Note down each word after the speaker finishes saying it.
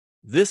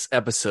This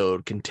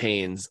episode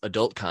contains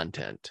adult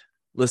content.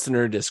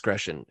 Listener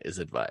discretion is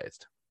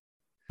advised.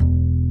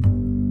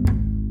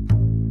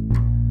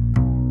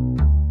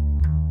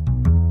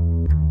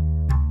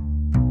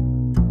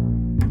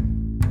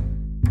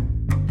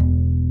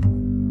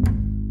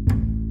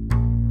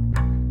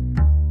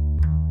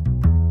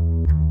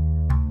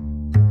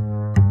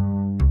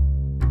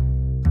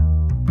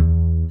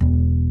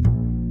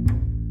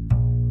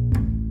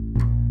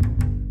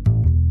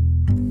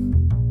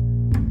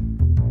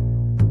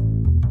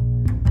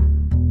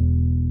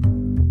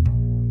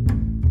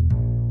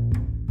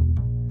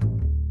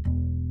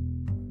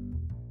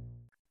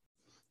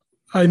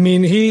 I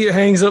mean, he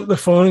hangs up the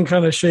phone and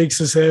kind of shakes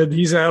his head.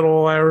 He's out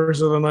all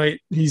hours of the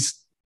night. He's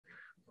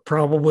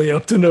probably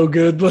up to no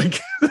good. Like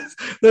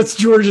that's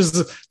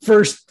George's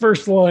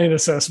first line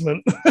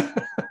assessment.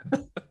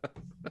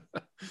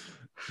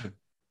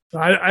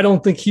 I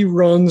don't think he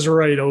runs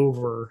right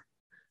over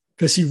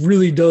because he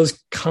really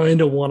does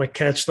kind of want to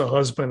catch the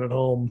husband at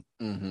home.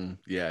 Mm-hmm.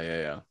 Yeah.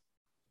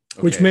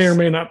 Okay. Which may or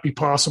may not be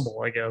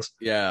possible, I guess.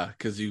 Yeah,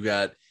 because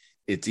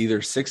it's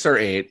either 6 or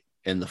 8.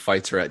 And the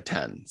fights are at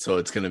 10. So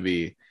it's going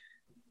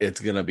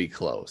to be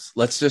close.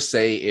 Let's just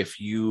say if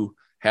you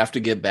have to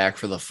get back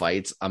for the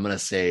fights, I'm going to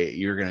say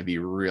you're going to be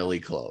really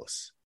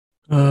close.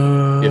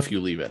 If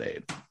you leave at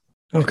 8.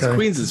 Okay.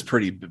 Queens is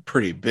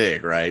pretty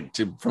big, right?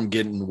 From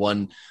getting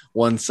one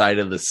side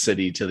of the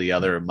city to the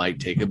other, it might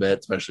take a bit,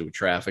 especially with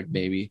traffic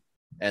maybe.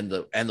 And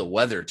the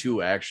weather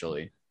too,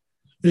 actually.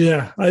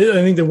 Yeah. I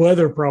think the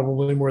weather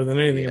probably more than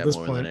anything at this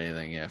point. More than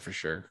anything, yeah, for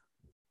sure.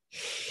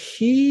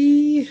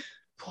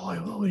 Boy,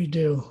 what would he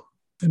do?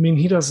 I mean,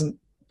 he doesn't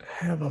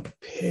have a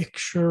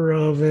picture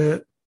of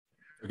it.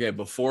 Okay,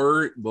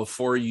 before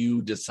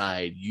you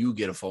decide, you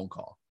get a phone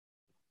call.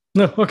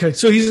 No, okay.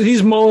 So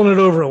he's mulling it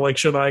over. Like,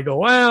 should I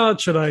go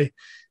out? Should I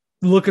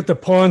look at the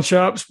pawn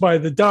shops by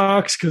the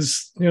docks?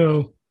 Because,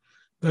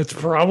 that's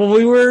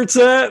probably where it's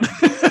at.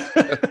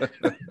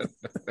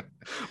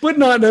 But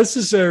not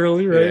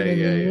necessarily, right?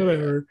 Yeah,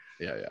 whatever.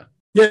 Yeah.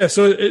 Yeah,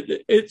 so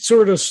it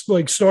sort of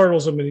like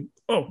startles him.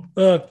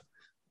 And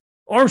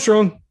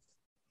Armstrong.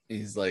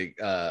 He's like,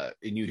 and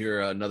you hear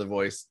another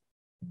voice,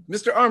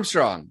 Mr.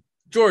 Armstrong,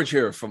 George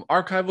here from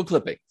Archival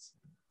Clippings.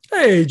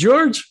 Hey,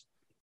 George.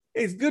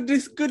 Hey, it's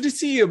good to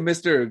see you,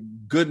 Mr.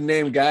 Good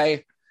Name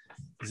Guy.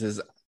 He says,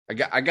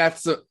 I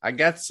got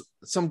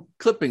some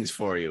clippings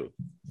for you.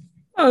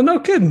 Oh,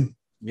 no kidding.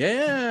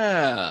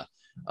 Yeah.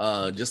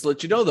 Just to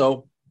let you know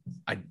though,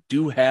 I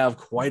do have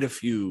quite a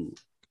few.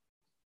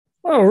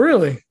 Oh,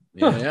 really?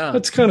 Yeah.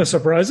 That's kind of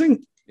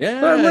surprising.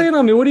 Yeah, lay it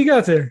on me. What do you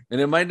got there? And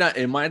it might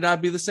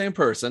not be the same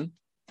person,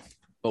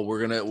 but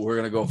we're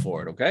gonna go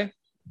for it. Okay.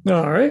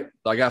 All right.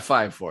 So I got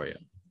 5 for you.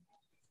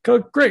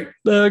 Great.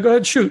 Go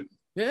ahead, shoot.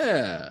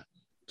 Yeah.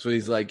 So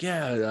he's like,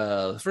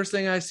 the first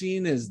thing I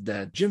seen is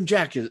that Jim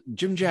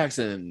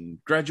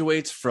Jackson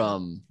graduates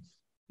from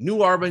New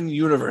Arbon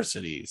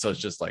University. So it's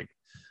just like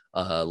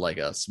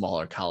a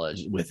smaller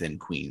college within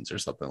Queens or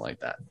something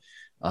like that.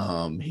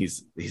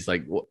 He's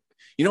like, well,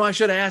 I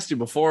should have asked you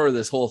before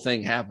this whole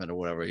thing happened or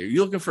whatever. Are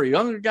you looking for a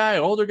younger guy,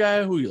 older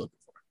guy? Who are you looking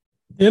for?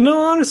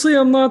 Honestly,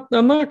 I'm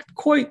not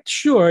quite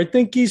sure. I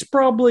think he's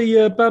probably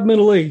about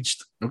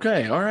middle-aged.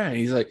 Okay. All right.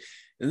 He's like,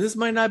 and this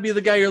might not be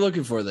the guy you're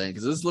looking for then,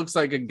 because this looks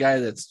like a guy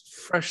that's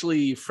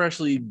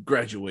freshly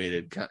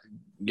graduated,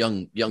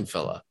 young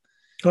fella.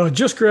 Oh,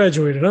 just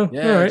graduated, huh?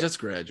 Yeah, right. Just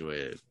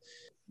graduated.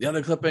 The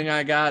other clipping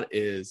I got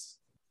is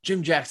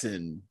Jim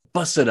Jackson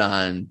busted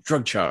on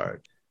drug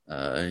charge.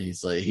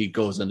 He's like, he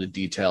goes into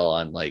detail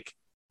on like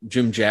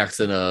Jim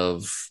Jackson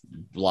of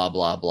blah,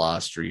 blah, blah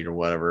street or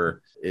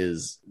whatever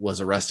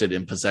was arrested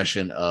in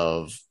possession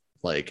of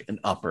like an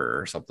upper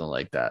or something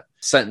like that.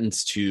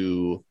 Sentenced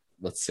to,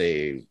 let's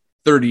say,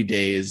 30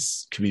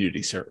 days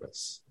community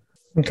service.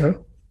 Okay.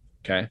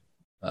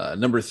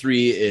 Number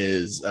 3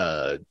 is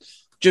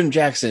Jim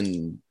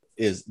Jackson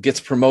gets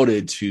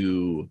promoted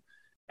to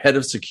head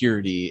of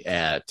security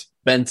at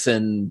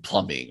Benson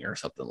Plumbing or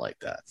something like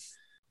that.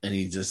 And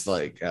he's just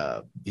like,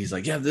 he's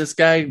like, yeah, this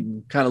guy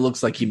kind of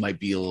looks like he might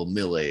be a little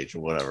middle-aged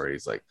or whatever.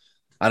 He's like,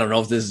 I don't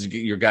know if this is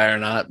your guy or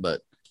not, but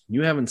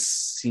you haven't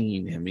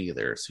seen him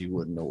either, so you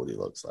wouldn't know what he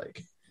looks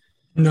like.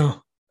 No.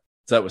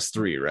 So that was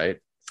 3, right?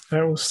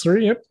 That was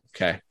 3, yep.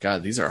 Okay.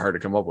 God, these are hard to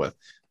come up with.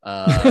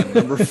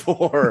 Number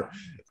 4,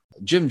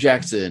 Jim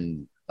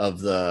Jackson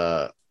of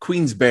the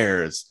Queens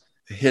Bears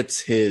hits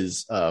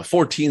his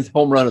 14th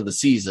home run of the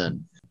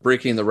season,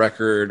 breaking the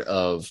record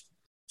of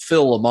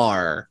Phil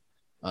Lamar,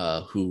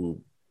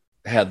 who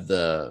had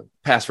the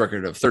past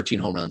record of 13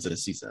 home runs in a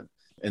season.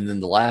 And then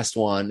the last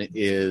one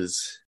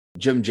is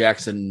Jim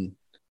Jackson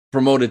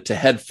promoted to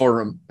head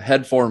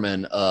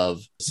foreman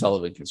of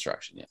Sullivan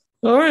Construction. Yeah.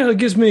 All right. That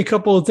gives me a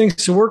couple of things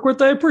to work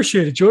with. I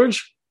appreciate it,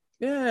 George.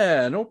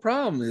 Yeah, no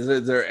problem.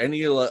 Is there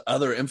any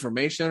other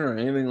information or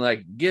anything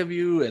like give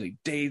you? Any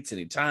dates,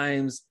 any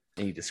times,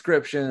 any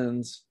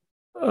descriptions?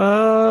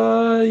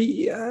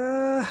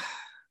 Yeah.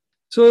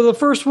 So the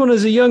first one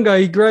is a young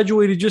guy. He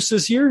graduated just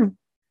this year.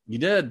 You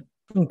did.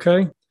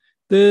 Okay.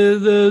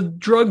 The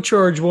drug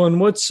charge one.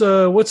 What's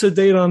the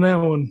date on that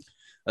one?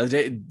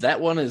 That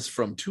one is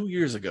from 2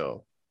 years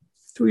ago.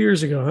 2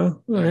 years ago, huh?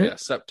 All right. Yeah,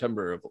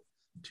 September of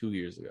 2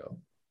 years ago.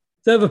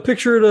 They have a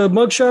picture of the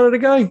mugshot of the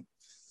guy?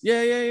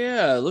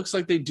 Yeah. It looks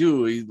like they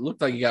do. He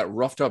looked like he got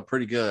roughed up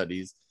pretty good.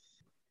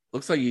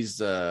 Looks like he's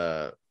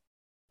well,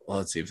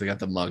 let's see. If they got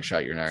the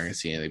mugshot, you're not gonna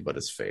see anything but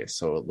his face.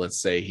 So let's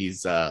say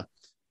he's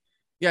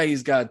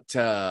he's got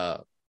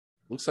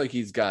looks like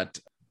he's got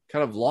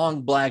kind of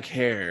long black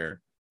hair,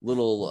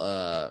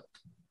 the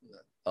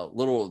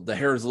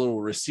hair is a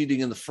little receding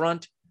in the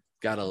front,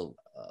 got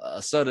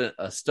a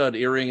stud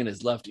earring in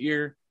his left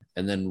ear,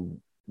 and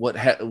then what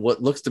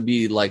looks to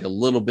be like a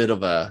little bit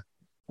of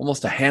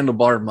almost a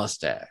handlebar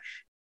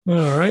mustache.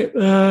 All right.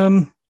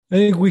 I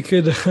think we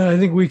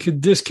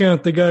could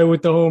discount the guy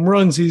with the home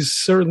runs. He's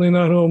certainly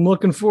not who I'm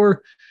looking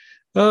for.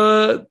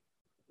 The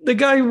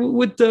guy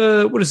with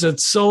what is that,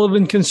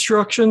 Sullivan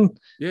Construction?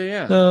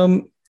 Yeah.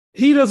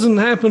 He doesn't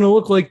happen to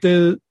look like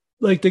the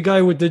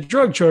guy with the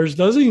drug charge,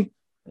 does he?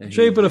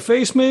 Shape of the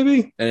face,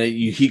 maybe. And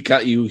you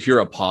hear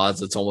a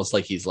pause. It's almost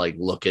like he's like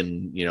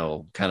looking,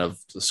 kind of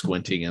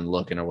squinting and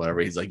looking or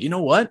whatever. He's like, you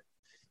know what?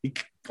 He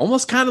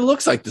almost kind of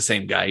looks like the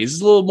same guy. He's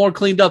a little more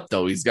cleaned up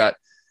though. He's got,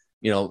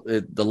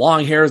 the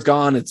long hair is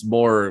gone. It's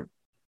more,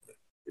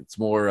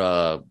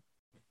 I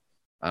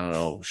don't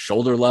know,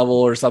 shoulder level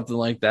or something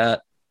like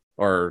that.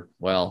 Or,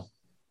 well,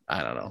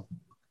 I don't know.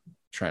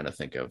 Trying to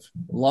think of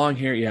long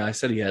hair. Yeah, I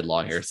said he had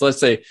long hair. So let's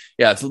say,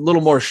 it's a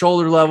little more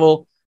shoulder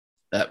level.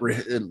 That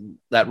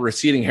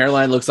receding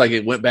hairline looks like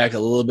it went back a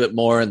little bit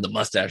more, and the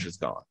mustache is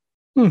gone.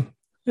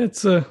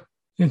 It's a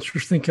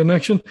interesting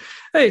connection.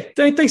 Hey,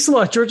 thanks a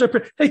lot, George.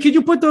 Hey, could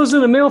you put those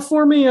in the mail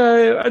for me?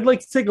 I'd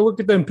like to take a look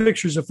at them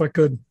pictures if I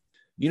could.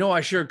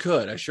 I sure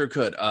could.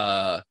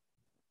 I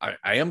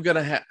am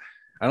gonna have.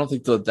 I don't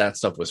think that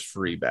stuff was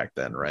free back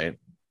then, right?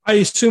 I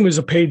assume it's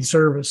a paid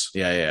service.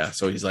 Yeah.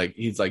 So he's like,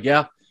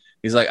 yeah.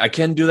 He's like, I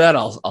can do that.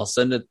 I'll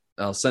send it.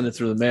 I'll send it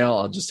through the mail.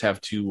 I'll just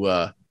have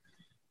to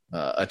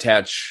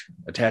attach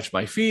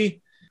my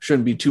fee.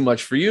 Shouldn't be too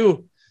much for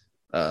you,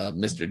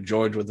 Mr.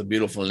 George with a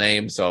beautiful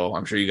name. So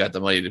I'm sure you got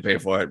the money to pay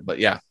for it. But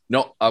yeah,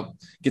 no, I'll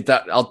get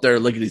that out there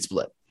lickety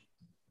split.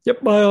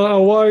 Yep,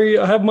 I'll wire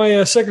you. I have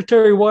my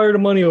secretary wire the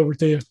money over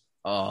to you.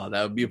 Oh,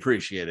 that would be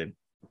appreciated.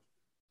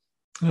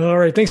 All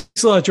right, thanks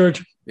a lot,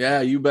 George.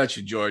 Yeah, you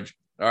betcha, George.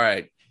 All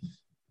right,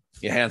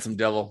 you handsome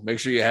devil. Make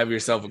sure you have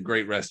yourself a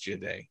great rest of your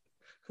day.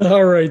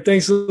 All right,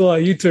 thanks a lot.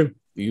 You too.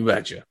 You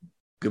betcha.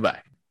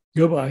 Goodbye.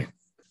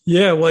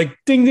 Yeah, like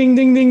ding, ding,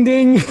 ding, ding,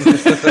 ding.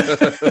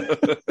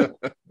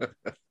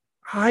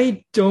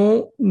 I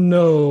don't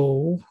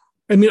know.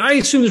 I mean, I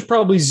assume there's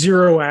probably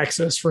zero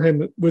access for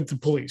him with the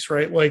police,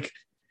 right? Like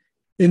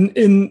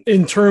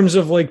in terms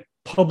of like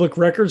public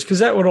records, because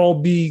that would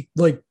all be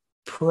like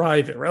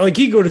private, right? Like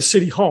he'd go to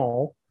City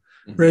Hall,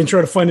 right, and try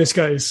to find this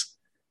guy's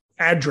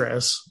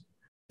address.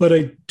 But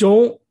I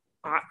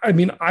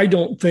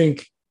don't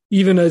think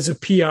even as a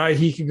PI,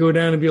 he could go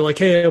down and be like,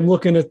 hey, I'm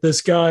looking at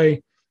this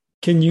guy.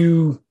 Can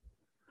you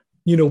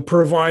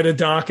provide a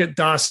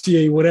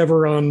dossier,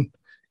 whatever on,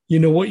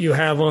 what you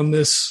have on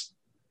this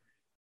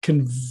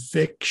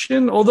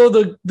conviction?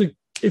 Although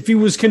if he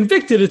was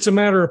convicted, it's a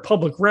matter of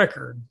public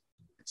record.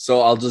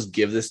 So I'll just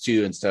give this to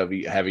you instead of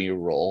having you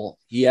roll.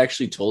 He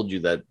actually told you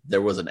that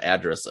there was an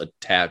address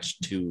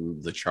attached to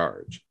the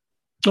charge.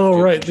 Oh,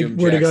 right.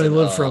 Where the guy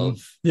lived from.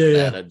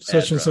 Yeah.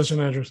 Such and such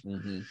an address.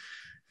 Mm-hmm.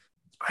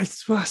 I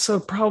suppose I'll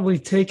probably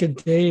take a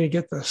day to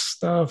get the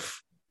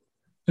stuff.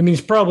 I mean,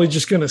 he's probably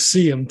just going to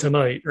see him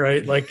tonight,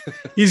 right? Like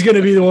he's going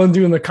to be the one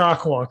doing the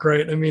cock-walk,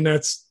 right? I mean,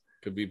 that's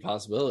could be a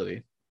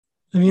possibility.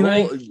 I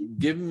mean,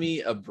 give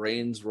me a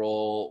brains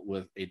roll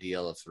with a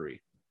DL of 3.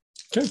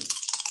 Okay.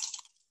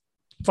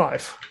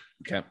 5.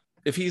 Okay.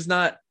 If he's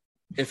at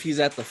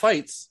the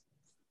fights,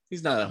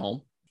 he's not at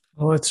home.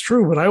 Well, that's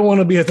true, but I want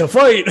to be at the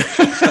fight.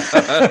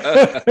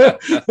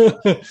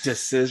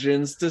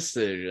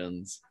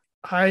 Decisions.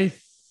 I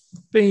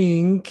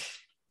think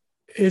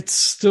it's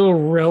still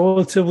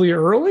relatively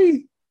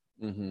early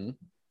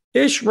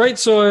ish, right?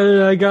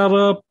 So I got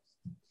up,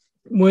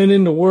 went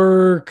into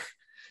work,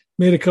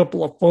 made a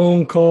couple of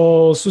phone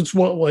calls. It's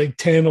like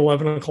 10,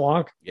 11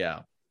 o'clock. Yeah.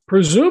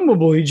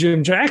 Presumably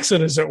Jim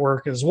Jackson is at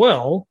work as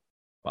well.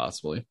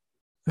 Possibly.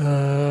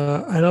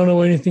 I don't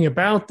know anything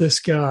about this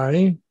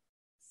guy.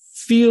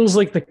 Feels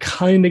like the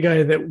kind of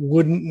guy that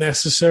wouldn't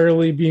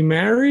necessarily be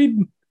married.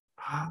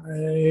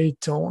 I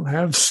don't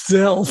have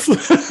stealth.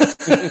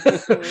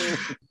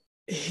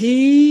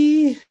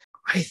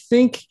 I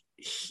think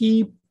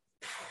he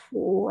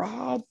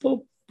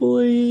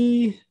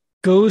probably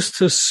goes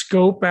to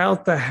scope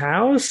out the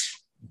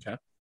house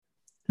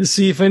to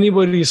see if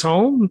anybody's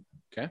home.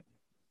 Okay.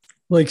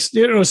 Like,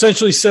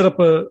 essentially set up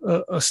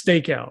a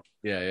stakeout.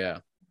 Yeah.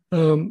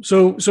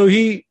 So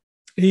he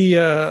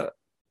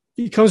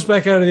comes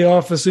back out of the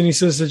office and he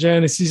says to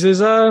Janice, he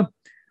says,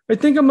 I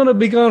think I'm going to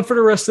be gone for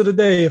the rest of the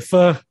day. If,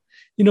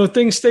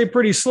 things stay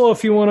pretty slow,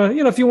 if you want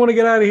to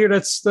get out of here,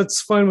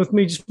 that's fine with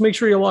me. Just make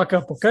sure you lock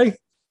up. Okay.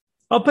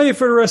 I'll pay you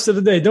for the rest of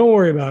the day. Don't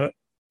worry about it.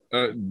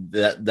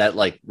 that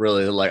like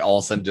really like all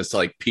of a sudden just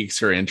like piques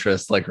her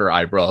interest, like her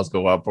eyebrows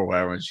go up or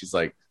whatever, and she's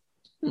like,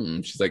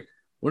 she's like,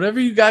 whatever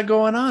you got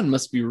going on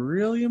must be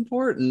really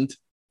important.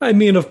 I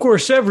mean, of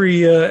course,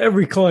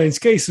 every client's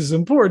case is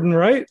important,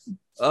 right?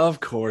 Of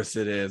course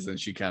it is. And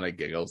she kind of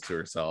giggles to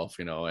herself,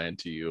 and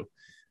to you.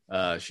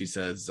 She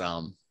says,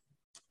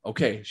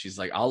 okay, she's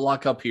like, I'll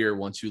lock up here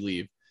once you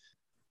leave,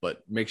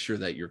 but make sure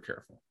that you're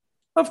careful.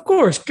 Of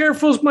course,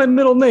 careful's my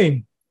middle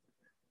name.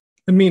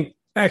 I mean,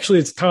 actually,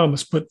 it's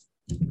Thomas, but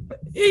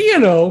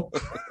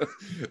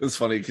It's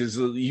funny because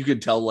you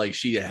could tell like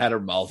she had her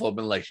mouth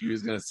open, like she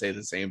was gonna say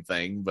the same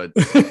thing, but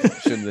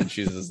then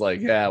she's just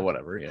like, yeah,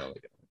 whatever.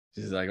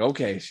 She's like,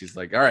 okay. She's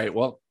like, all right,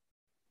 well,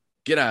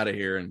 get out of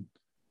here and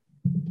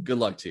good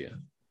luck to you.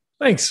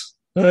 Thanks.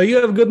 You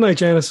have a good night,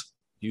 Janice.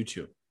 You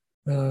too.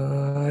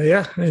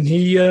 Yeah, and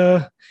he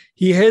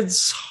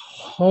heads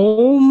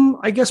home,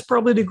 I guess,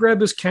 probably to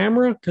grab his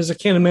camera because I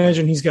can't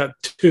imagine he's got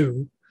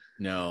two.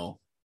 No,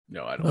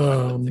 I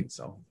don't think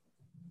so.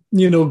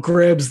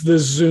 Grabs the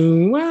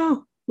Zoom.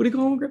 Well, would he go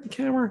home and grab the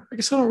camera? I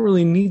guess I don't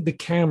really need the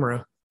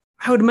camera.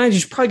 I would imagine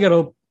he's probably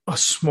got a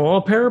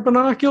small pair of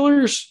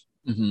binoculars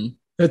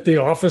at the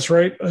office,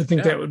 right? I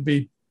think that would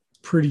be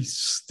pretty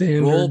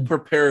standard. Roll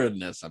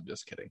preparedness. I'm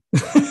just kidding.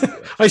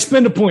 I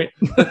spend a point.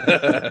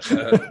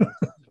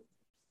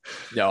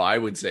 No, I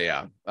would say,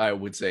 yeah.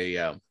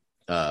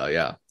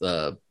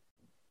 The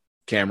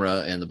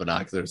camera and the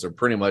binoculars are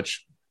pretty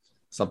much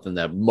something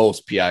that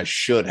most PIs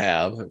should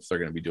have if they're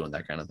going to be doing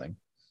that kind of thing.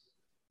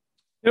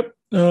 Yep.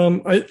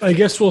 I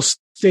guess we'll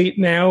state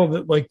now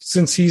that, like,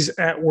 since he's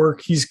at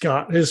work, he's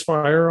got his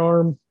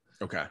firearm.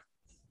 Okay.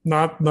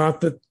 Not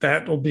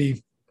that will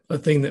be a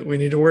thing that we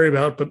need to worry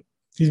about, but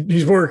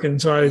he's working,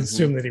 so I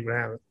assume that he would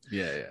have it.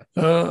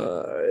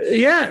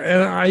 Yeah.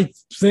 And I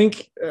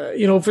think,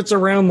 if it's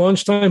around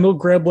lunchtime, he'll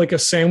grab like a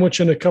sandwich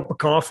and a cup of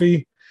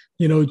coffee,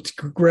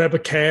 grab a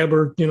cab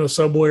or,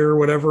 Subway or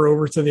whatever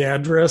over to the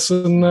address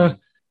and,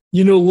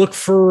 look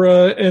for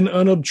an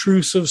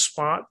unobtrusive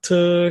spot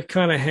to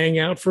kind of hang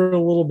out for a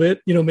little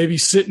bit, maybe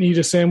sit and eat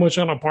a sandwich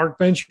on a park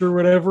bench or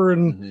whatever.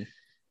 And,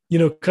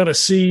 kind of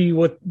see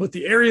what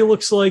the area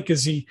looks like.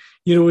 Is he,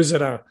 is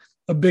it a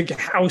big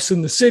house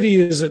in the city?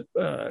 Is it,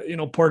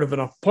 part of an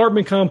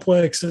apartment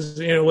complex? Is,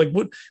 like,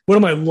 what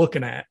am I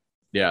looking at?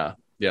 Yeah.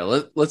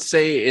 Let's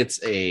say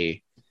it's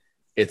a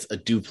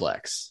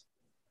duplex.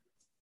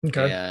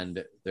 Okay.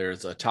 And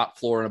there's a top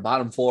floor and a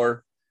bottom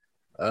floor.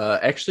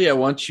 Actually, I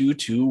want you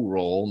to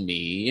roll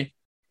me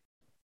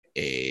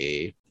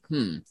a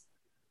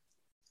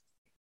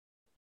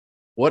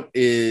what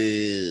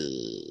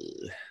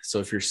is so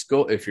if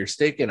you're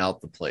staking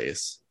out the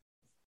place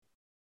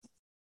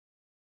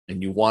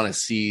and you want to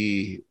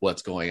see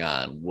what's going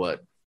on,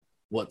 what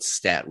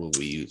stat would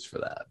we use for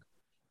that?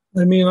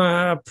 I mean,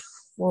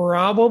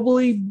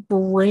 probably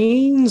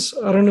brains.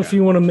 I don't know if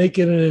you want to make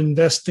it an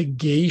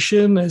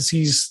investigation as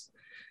he's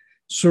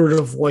sort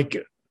of like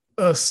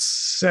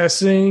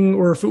assessing,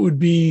 or if it would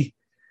be,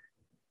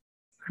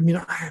 I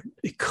mean,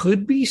 it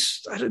could be,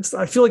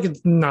 I feel like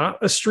it's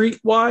not a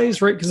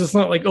streetwise, right? Because it's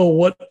not like,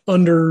 what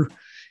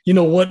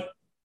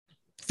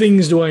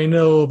things do I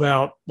know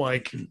about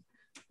like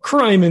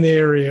crime in the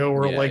area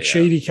or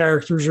shady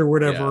characters or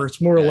whatever. Yeah.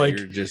 It's more like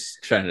you're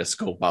just trying to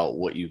scope out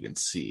what you can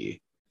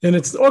see. And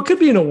it could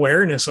be an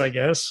awareness, I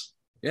guess.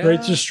 Yeah.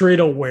 Right? Just straight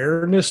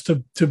awareness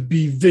to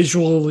be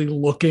visually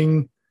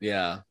looking.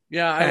 Yeah.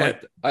 Yeah.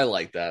 I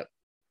like that.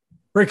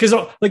 Right. Because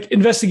like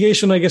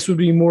investigation, I guess, would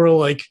be more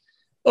like,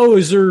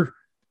 is there,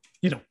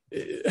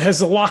 has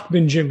the lock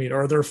been jimmied?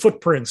 Are there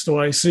footprints? Do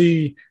I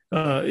see,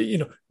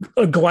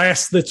 a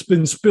glass that's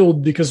been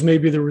spilled because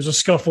maybe there was a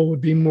scuffle? Would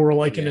be more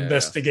like an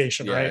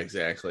investigation, right?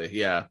 Exactly.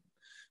 Yeah.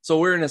 So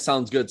awareness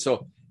sounds good.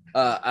 So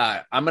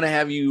I'm going to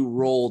have you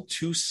roll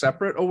 2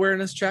 separate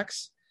awareness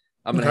checks.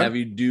 I'm going to have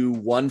you do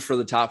one for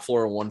the top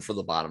floor and one for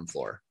the bottom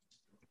floor.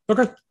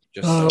 Okay.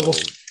 We'll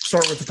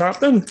start with the top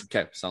then.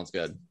 Okay. Sounds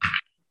good.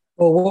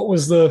 Well, what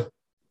was the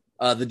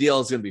deal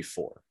is going to be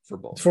 4 for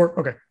both. 4.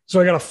 Okay.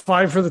 So I got a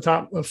 5 for the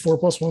top, a 4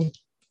 plus 1.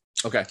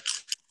 Okay.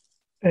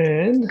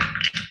 And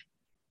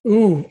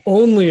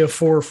only a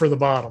 4 for the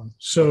bottom.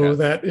 So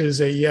that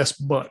is a yes,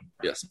 but.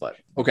 Yes, but.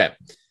 Okay.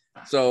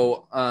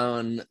 So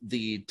on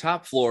the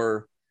top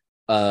floor,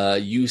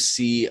 you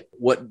see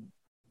what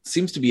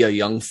seems to be a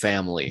young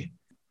family,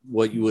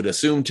 what you would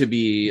assume to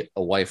be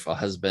a wife, a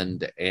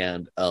husband,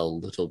 and a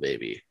little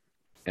baby.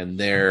 And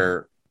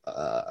they're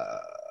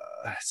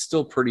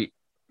still pretty.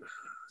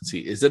 Let's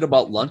see, is it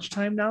about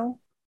lunchtime now?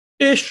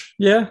 Ish,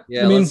 yeah.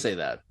 Yeah, let's say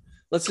that.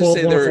 Let's just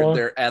say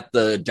they're at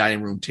the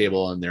dining room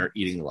table and they're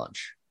eating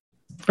lunch.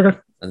 Okay.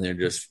 And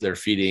they're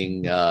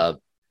feeding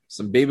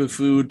some baby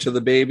food to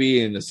the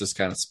baby, and it's just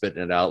kind of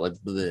spitting it out like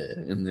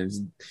bleh, and there's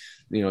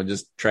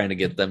just trying to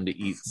get them to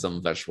eat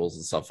some vegetables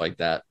and stuff like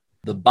that.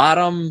 The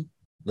bottom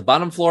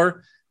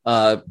floor,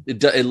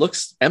 it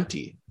looks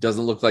empty.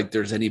 Doesn't look like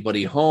there's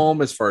anybody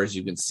home as far as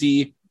you can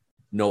see.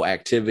 No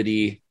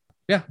activity.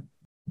 Yeah.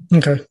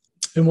 Okay.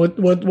 And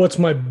what's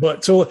my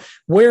butt? So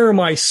where am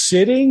I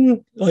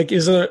sitting? Like,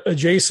 is it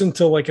adjacent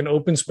to like an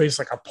open space,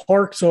 like a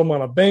park? So I'm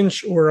on a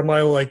bench, or am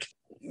I like,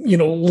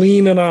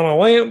 leaning on a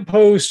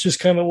lamppost, just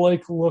kind of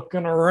like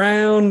looking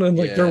around, and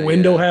like their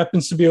window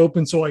happens to be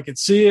open so I could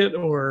see it?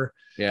 Or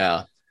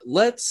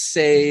let's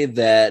say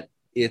that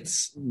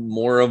it's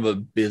more of a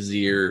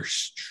busy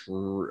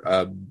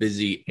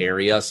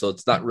area, so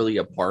it's not really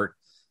a park.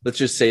 Let's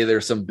just say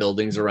there's some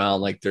buildings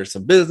around, like there's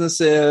some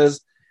businesses,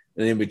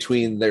 and in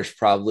between there's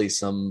probably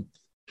some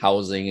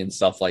housing and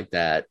stuff like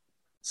that.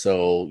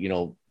 So,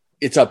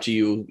 it's up to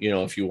you,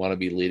 if you want to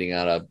be leaning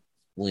on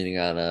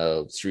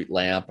a street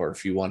lamp, or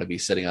if you want to be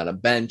sitting on a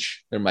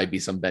bench. There might be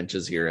some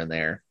benches here and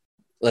there.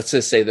 Let's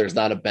just say there's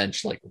not a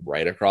bench like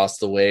right across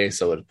the way.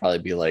 So it'd probably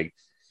be like,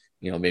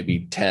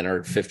 maybe 10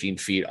 or 15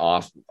 feet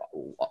off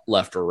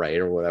left or right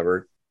or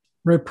whatever.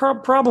 Right.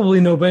 Probably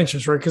no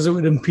benches, right? Because it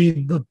would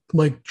impede the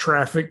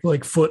traffic,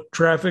 like foot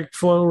traffic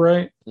flow,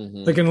 right?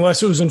 Mm-hmm. Like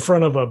unless it was in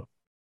front of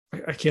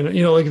I can't,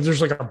 like if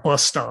there's like a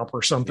bus stop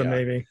or something,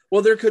 maybe.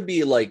 Well, let's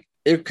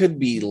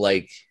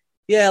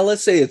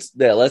say it's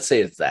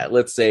that.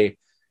 Let's say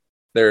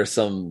there are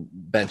some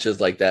benches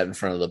like that in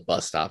front of the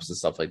bus stops and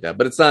stuff like that.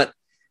 But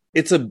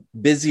it's a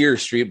busier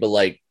street, but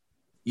like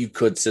you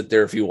could sit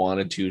there if you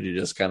wanted to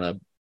just kind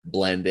of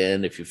blend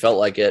in. If you felt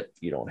like it,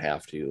 you don't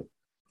have to.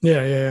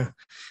 Yeah.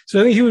 So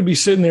I think he would be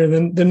sitting there.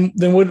 Then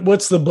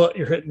what's the butt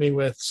you're hitting me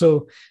with?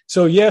 So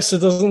yes, it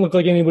doesn't look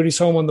like anybody's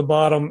home on the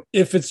bottom.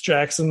 If it's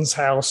Jackson's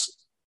house,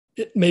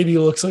 it maybe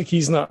looks like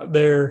he's not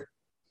there.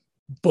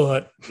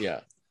 But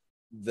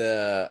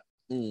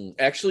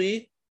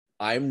actually,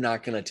 I'm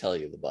not going to tell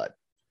you the butt.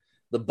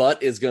 The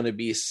butt is going to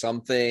be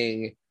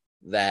something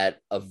that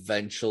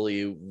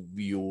eventually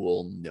you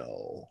will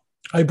know.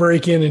 I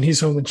break in and he's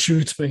home and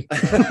shoots me.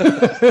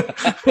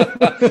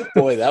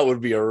 Boy, that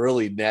would be a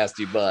really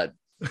nasty butt.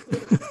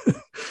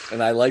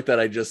 And I like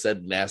that I just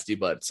said nasty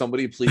butt.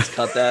 Somebody please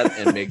cut that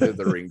and make it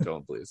the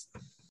ringtone, please.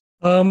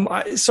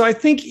 So I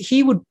think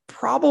he would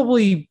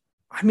probably,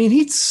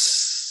 he'd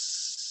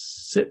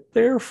sit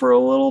there for a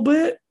little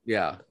bit.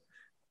 Yeah.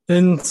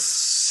 And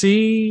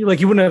see, like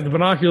he wouldn't have the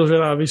binoculars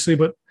yet, obviously,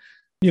 but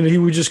he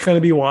would just kind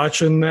of be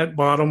watching that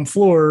bottom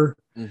floor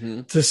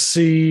to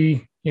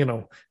see,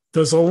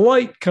 does a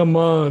light come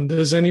on?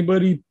 Does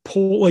anybody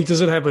pull? Like,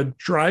 does it have a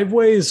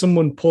driveway? Does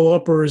someone pull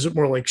up, or is it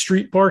more like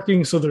street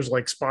parking? So there's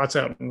like spots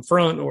out in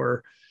front,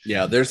 or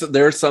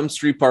there's some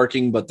street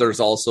parking, but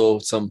there's also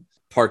some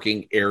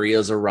parking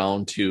areas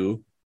around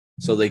too.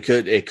 So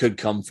it could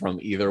come from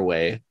either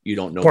way. You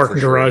don't know. Parking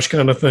garage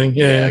kind of thing.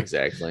 Yeah,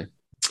 exactly.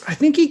 I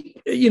think he,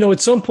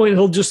 at some point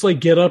he'll just like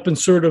get up and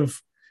sort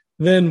of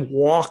then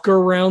walk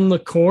around the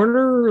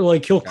corner.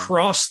 Like he'll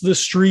cross the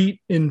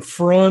street in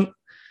front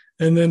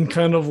and then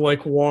kind of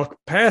like walk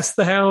past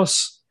the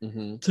house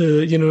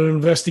to,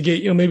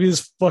 investigate, maybe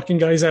this fucking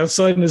guy's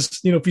outside and is,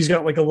 if he's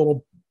got like a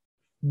little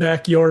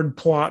backyard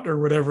plot or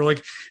whatever,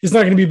 like it's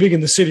not going to be big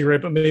in the city,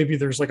 right? But maybe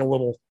there's like a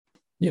little,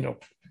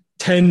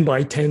 10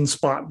 by 10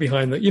 spot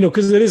behind that,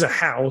 because it is a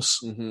house.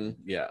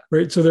 Yeah.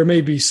 Right. So there may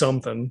be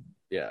something.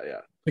 Yeah.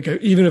 Like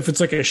even if it's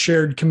like a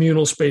shared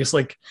communal space,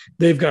 like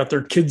they've got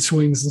their kid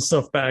swings and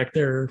stuff back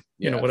there,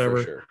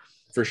 whatever.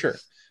 For sure.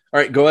 All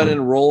right, go ahead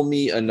and roll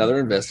me another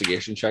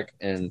investigation check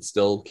and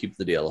still keep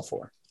the DL of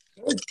 4.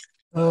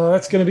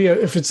 That's going to be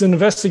if it's an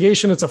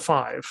investigation, it's a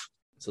 5.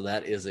 So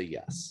that is a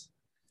yes.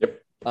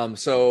 Yep.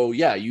 So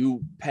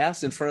you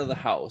pass in front of the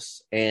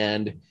house,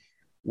 and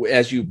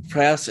as you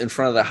pass in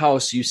front of the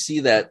house, you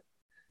see that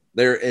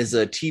there is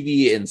a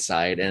TV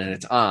inside and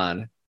it's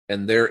on,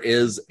 and there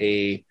is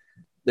a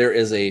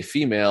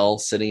female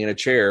sitting in a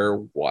chair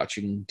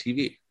watching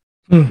TV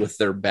with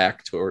their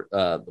back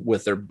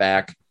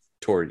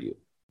toward you.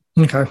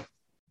 Okay.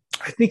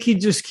 I think he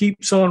just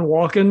keeps on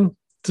walking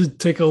to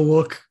take a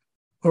look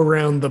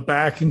around the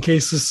back in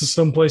case this is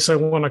someplace I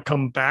want to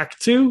come back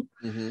to.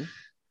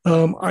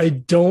 I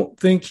don't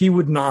think he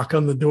would knock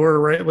on the door,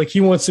 right? Like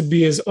he wants to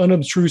be as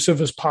unobtrusive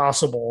as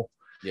possible.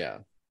 Yeah.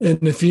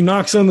 And if he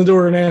knocks on the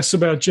door and asks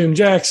about Jim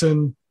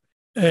Jackson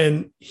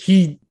and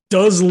he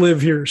does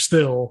live here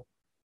still,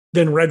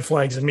 then red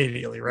flags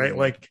immediately, right?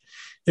 Like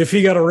if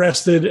he got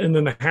arrested and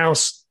then the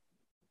house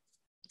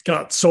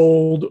got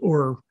sold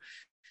or,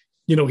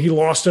 he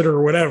lost it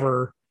or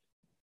whatever,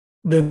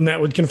 then that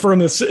would confirm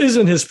this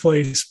isn't his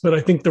place. But I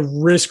think the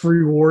risk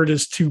reward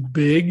is too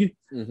big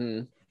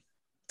to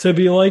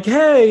be like,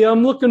 hey,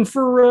 I'm looking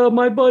for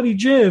my buddy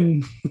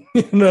Jim,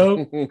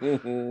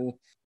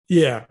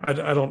 Yeah,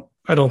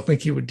 I don't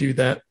think he would do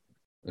that.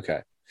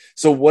 Okay.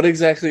 So what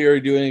exactly are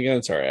you doing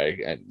again? Sorry,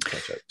 I didn't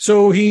catch it.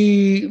 So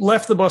he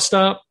left the bus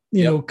stop,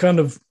 kind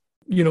of,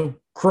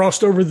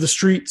 crossed over the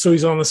street. So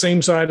he's on the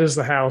same side as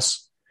the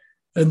house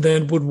and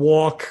then would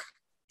walk.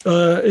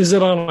 Is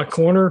it on a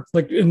corner?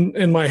 Like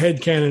in my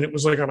head canon, it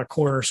was like on a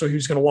corner. So he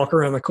was going to walk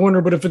around the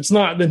corner. But if it's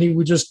not, then he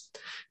would just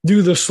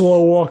do the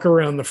slow walk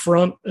around the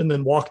front and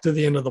then walk to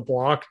the end of the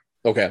block.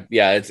 Okay.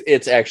 Yeah.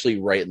 It's actually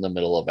right in the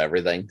middle of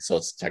everything. So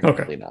it's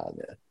technically not.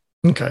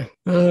 Okay.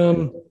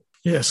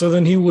 Yeah. So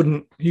then he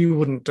wouldn't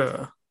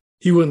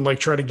he wouldn't like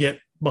try to get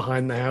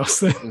behind the house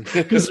then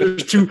because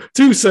there's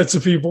two sets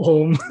of people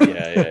home.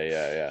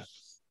 Yeah.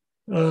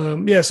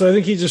 Yeah. So I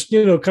think he just,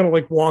 kind of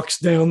like walks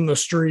down the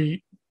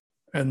street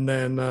and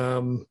then,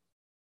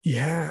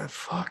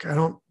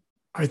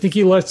 I think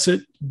he lets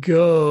it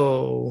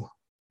go.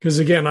 Cause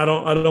again, I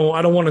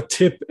don't want to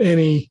tip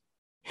any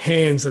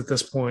hands at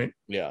this point.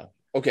 Yeah.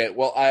 Okay.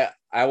 Well,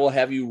 I will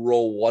have you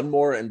roll one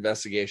more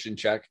investigation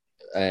check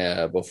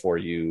before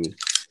you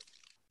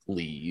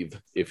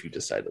leave, if you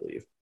decide to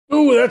leave.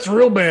 Oh, that's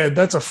real bad.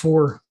 That's a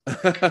 4.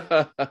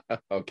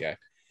 Okay.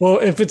 Well,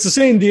 if it's the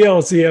same deal,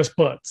 it's a yes,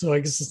 but. So I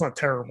guess it's not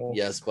terrible.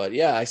 Yes, but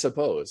yeah, I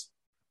suppose.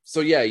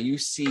 So yeah, you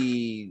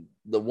see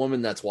the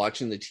woman that's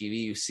watching the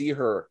TV. You see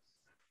her.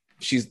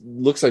 She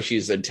looks like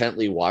she's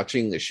intently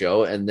watching the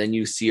show, and then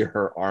you see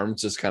her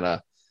arms just kind of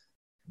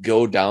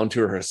go down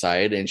to her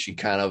side, and she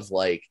kind of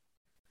like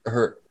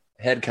her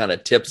head kind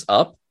of tips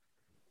up,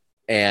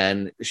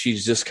 and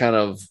she's just kind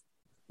of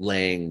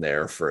laying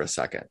there for a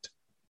second,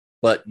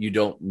 but you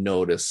don't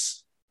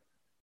notice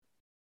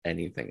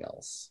anything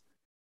else.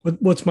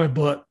 What's my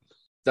butt?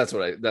 That's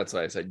what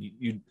I said.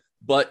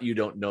 But you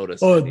don't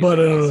notice. Oh, but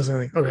I don't notice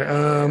anything.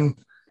 Okay.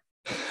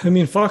 I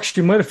mean, Fox,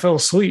 you might have fell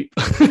asleep.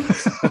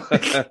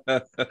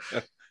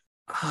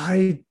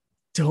 I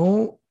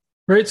don't.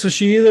 Right. So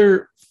she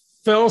either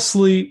fell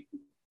asleep,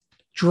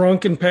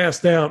 drunk and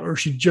passed out, or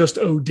she just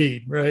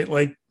OD'd. Right.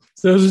 Like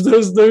those are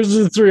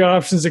the 3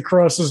 options that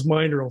cross his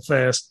mind real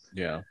fast.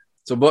 Yeah.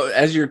 So, but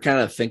as you're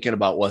kind of thinking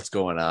about what's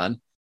going on,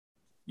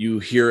 you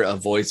hear a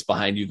voice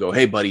behind you go,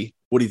 "Hey, buddy,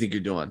 what do you think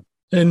you're doing?"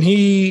 And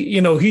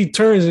he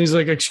turns and he's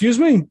like, "Excuse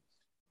me."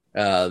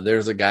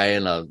 There's a guy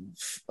in a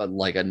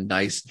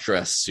nice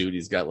dress suit.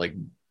 He's got like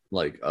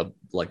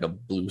a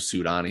blue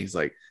suit on. He's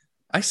like,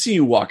 "I see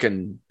you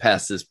walking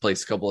past this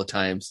place a couple of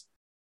times.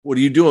 What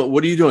are you doing?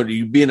 Are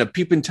you being a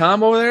peeping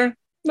Tom over there?"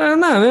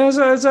 No.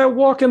 As I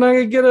walk in,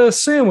 I get a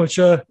sandwich.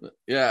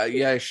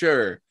 Yeah,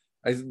 sure.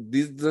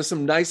 There's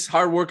some nice,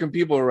 hardworking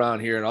people around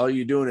here, and all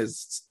you're doing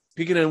is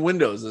peeking in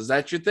windows. Is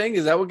that your thing?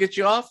 Is that what gets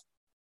you off?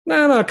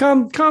 No,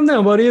 calm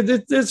down, buddy.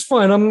 It's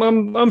fine.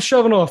 I'm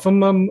shoving off. I'm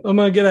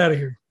gonna get out of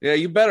here. Yeah,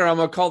 you better. I'm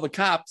gonna call the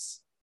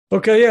cops.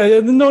 Okay, yeah,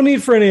 no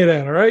need for any of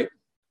that. All right.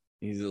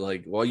 He's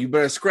like, "Well, you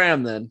better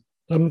scram then."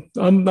 I'm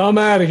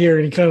out of here,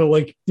 and he kind of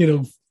like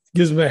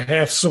gives him a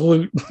half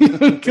salute,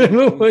 kind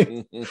of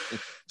like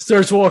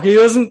starts walking. He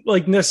doesn't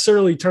like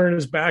necessarily turn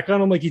his back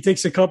on him. Like he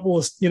takes a couple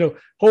of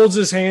holds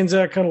his hands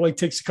out, kind of like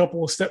takes a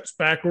couple of steps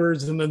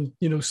backwards, and then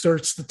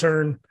starts to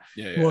turn.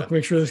 Yeah. Look,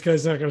 make sure this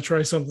guy's not going to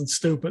try something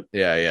stupid.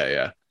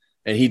 Yeah.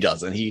 And he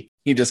doesn't. He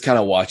just kind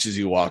of watches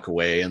you walk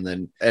away, and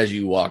then as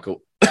you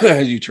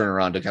turn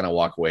around to kind of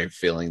walk away,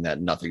 feeling that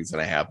nothing's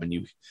going to happen,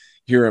 you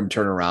hear him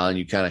turn around.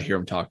 You kind of hear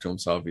him talk to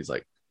himself. He's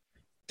like,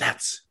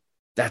 "That's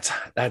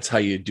how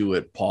you do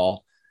it,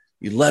 Paul.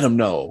 You let him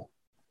know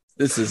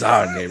this is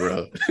our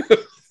neighborhood."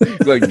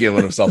 He's like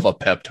giving himself a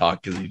pep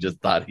talk because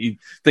he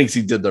thinks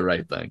he did the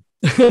right thing.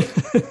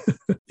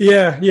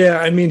 Yeah.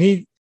 I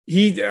mean,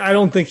 I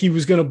don't think he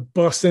was going to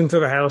bust into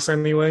the house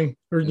anyway,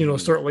 or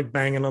start like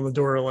banging on the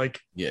door.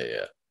 Like,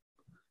 yeah.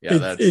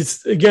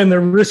 It's again, the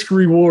risk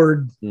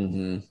reward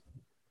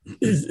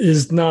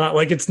is not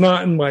like, it's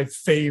not in my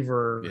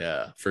favor.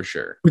 Yeah, for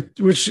sure.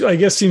 Which I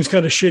guess seems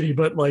kind of shitty,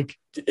 but like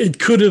it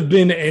could have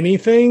been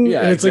anything.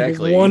 Yeah, and it's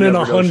exactly. like 1 in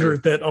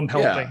 100 that I'm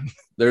helping. Yeah.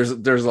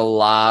 There's a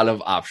lot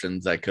of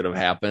options that could have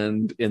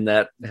happened in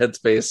that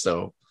headspace.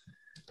 So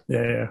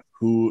yeah.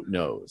 Who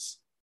knows?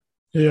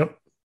 Yep.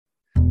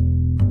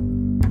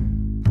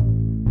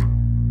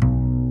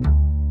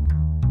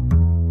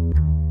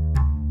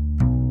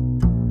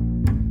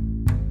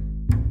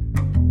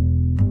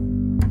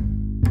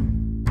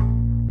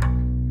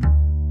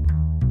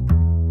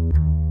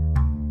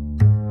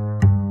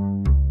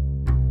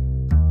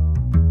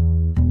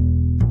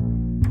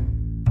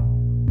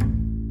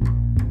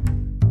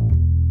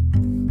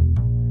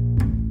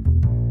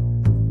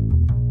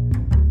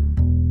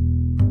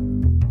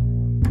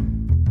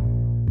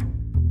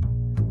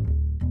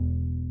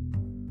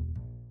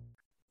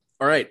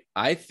 All right.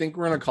 I think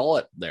we're going to call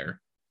it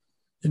there.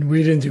 And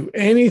we didn't do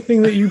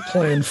anything that you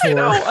planned for. I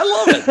know.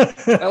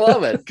 I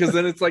love it. Because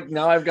then it's like,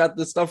 now I've got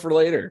this stuff for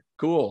later.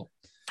 Cool.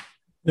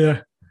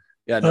 Yeah.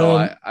 Yeah. No,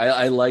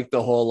 I like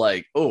the whole,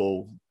 like,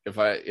 oh,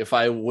 if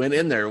I went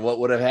in there, what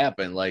would have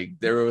happened? Like,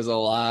 there was a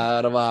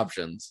lot of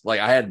options. Like,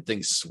 I had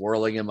things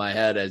swirling in my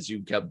head as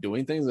you kept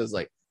doing things. I was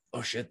like,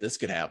 oh shit, this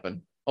could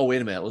happen. Oh,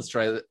 wait a minute. Let's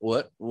try that.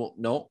 What? Well,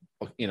 no,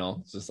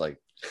 it's just like,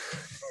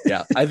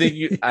 yeah, I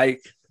think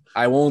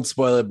I won't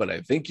spoil it, but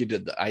I think you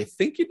did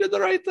the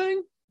right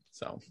thing.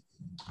 So,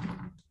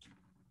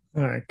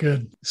 all right,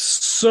 good.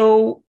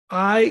 So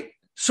I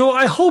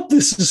hope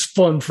this is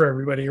fun for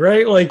everybody,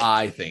 right? Like,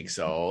 I think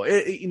so.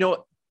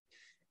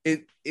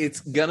 It's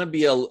gonna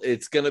be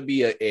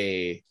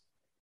a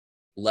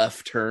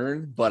left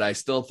turn, but I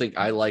still think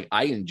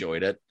I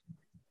enjoyed it,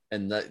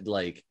 and that,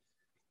 like,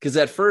 Because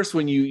at first,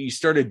 when you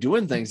started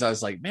doing things, I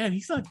was like, man,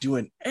 he's not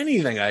doing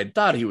anything I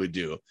thought he would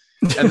do.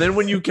 And then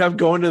when you kept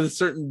going to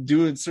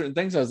doing certain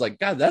things, I was like,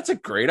 God, that's a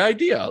great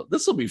idea.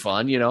 This will be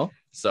fun, you know?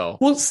 So,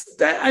 well,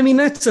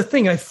 that's the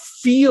thing. I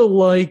feel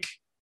like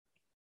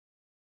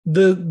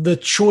the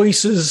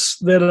choices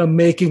that I'm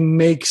making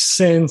make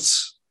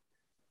sense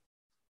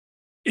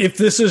if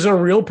this is a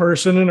real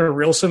person in a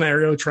real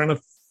scenario trying to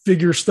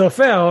figure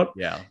stuff out.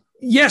 yeah.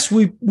 Yes,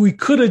 we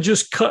could have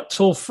just cut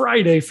till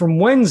Friday from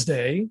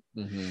Wednesday,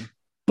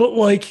 but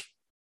like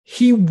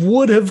he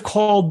would have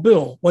called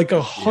Bill like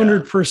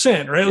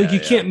 100%, right? Like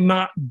you can't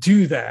not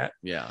do that.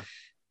 Yeah.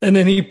 And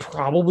then he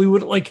probably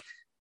would, like,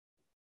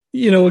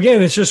 you know,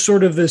 again, it's just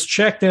sort of this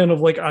check down of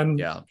like, I'm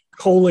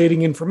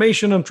collating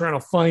information. I'm trying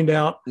to find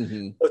out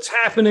what's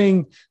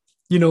happening.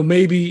 You know,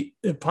 maybe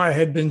if I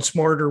had been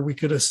smarter, we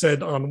could have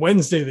said on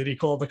Wednesday that he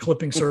called the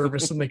clipping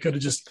service and they could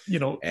have just, you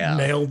know,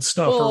 mailed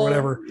stuff or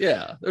whatever.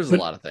 Yeah. There's a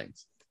lot of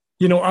things.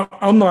 You know,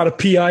 I'm not a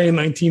PI in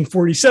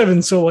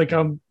 1947. So like,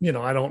 I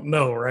don't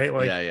know. Right.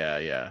 Like,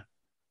 yeah.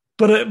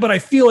 But I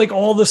feel like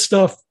all the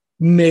stuff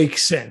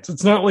makes sense.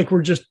 It's not like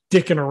we're just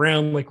dicking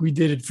around like we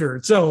did at Fear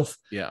Itself.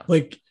 Yeah.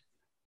 Like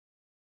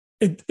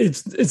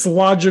it's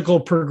logical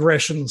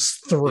progressions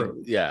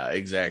through. Yeah,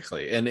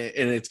 exactly. And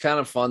it's kind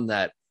of fun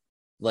that,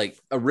 like,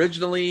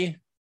 originally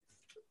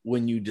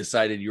when you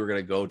decided you were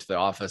going to go to the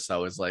office, I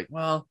was like,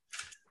 well,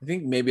 I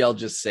think maybe I'll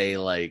just say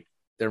like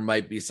there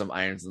might be some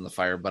irons in the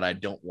fire, but I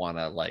don't want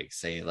to like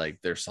say like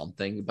there's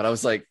something. But I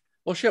was like,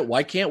 well, shit,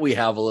 why can't we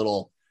have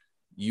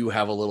you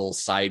have a little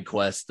side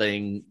quest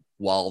thing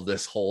while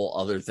this whole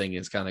other thing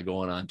is kind of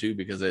going on too,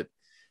 because it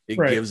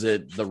gives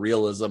it the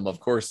realism. Of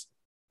course,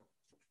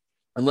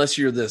 unless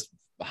you're this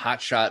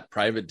hotshot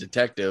private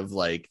detective,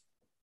 like,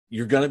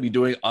 you're going to be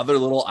doing other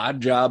little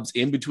odd jobs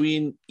in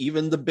between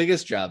even the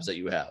biggest jobs that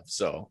you have.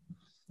 So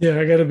yeah,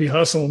 I got to be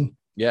hustling.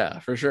 Yeah,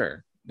 for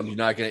sure. You're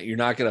not going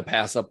to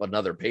pass up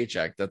another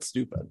paycheck. That's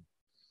stupid.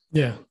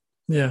 Yeah.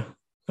 Yeah.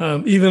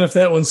 Even if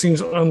that one seems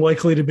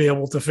unlikely to be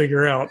able to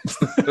figure out.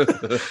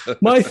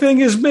 My thing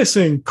is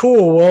missing.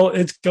 Cool. Well,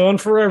 it's gone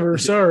forever.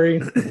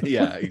 Sorry.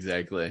 Yeah,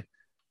 exactly.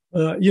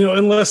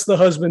 Unless the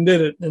husband did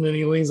it, and then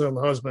he leans on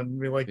the husband and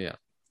be like,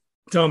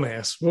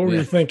 dumbass, what were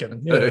you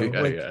thinking?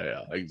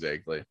 Yeah,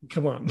 exactly.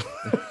 Come on.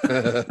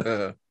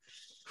 But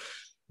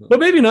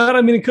maybe not.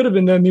 I mean, it could have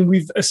been. I mean,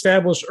 we've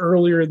established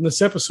earlier in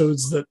this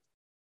episodes that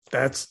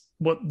that's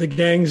what the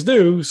gangs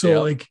do.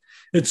 So like,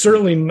 it's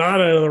certainly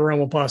not out of the realm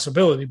of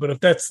possibility, but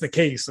if that's the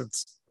case,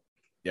 it's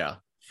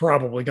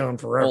probably gone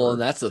forever. Well,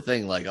 and that's the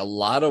thing. Like, a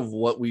lot of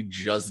what we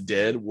just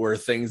did were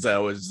things that I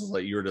was just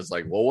like, you were just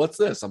like, well, what's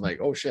this? I'm like,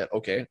 oh shit.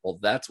 Okay. Well,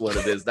 that's what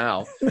it is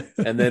now.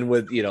 And then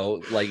with,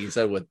 like you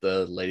said, with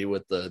the lady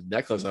with the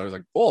necklace, I was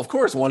like, well, of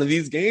course, one of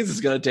these games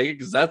is going to take it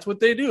because that's what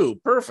they do.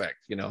 Perfect.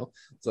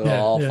 So it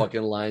all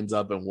fucking lines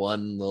up in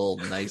one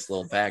nice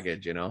little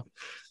package,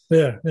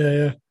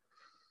 Yeah.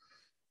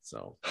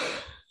 So,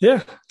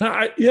 yeah.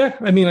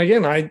 I mean,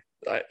 again,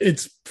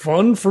 it's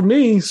fun for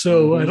me,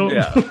 so I don't.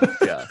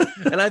 Yeah.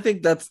 And I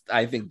think that's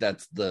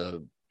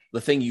the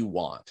thing you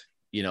want,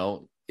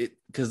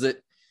 because this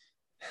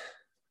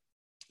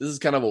is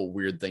kind of a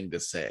weird thing to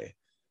say,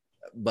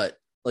 but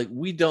like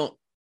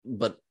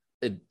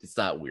it's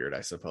not weird,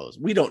 I suppose.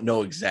 We don't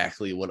know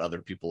exactly what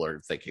other people are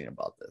thinking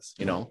about this,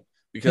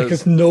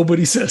 because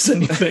nobody says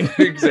anything.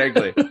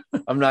 Exactly.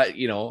 I'm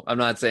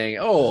not saying,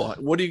 oh,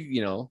 what do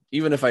you,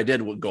 even if I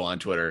did go on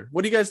Twitter,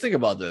 what do you guys think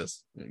about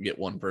this? Get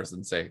one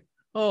person say,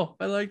 oh,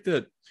 I liked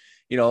it.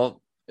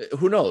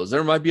 Who knows?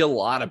 There might be a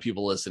lot of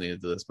people listening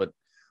to this, but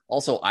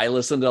also I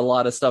listen to a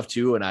lot of stuff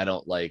too. And I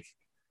don't like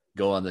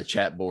go on the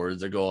chat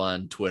boards or go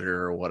on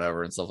Twitter or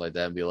whatever and stuff like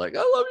that and be like, I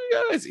love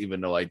you guys,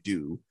 even though I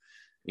do,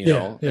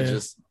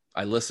 just,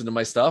 I listen to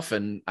my stuff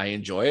and I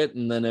enjoy it.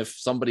 And then if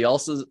somebody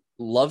else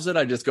loves it,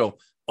 I just go,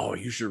 oh,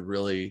 you should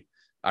really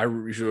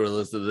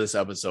listen to this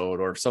episode.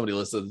 Or if somebody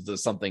listens to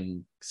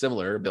something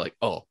similar, be like,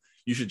 oh,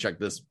 you should check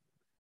this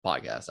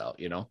podcast out,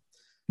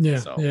 Yeah.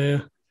 So.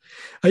 Yeah.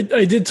 I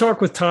did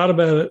talk with Todd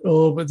about it a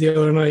little bit the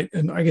other night,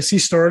 and I guess he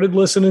started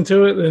listening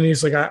to it, and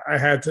he's like, I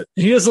had to.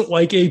 He doesn't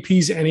like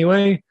APs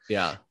anyway.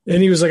 Yeah.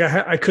 And he was like,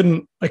 I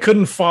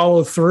couldn't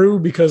follow through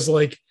because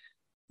like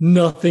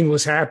nothing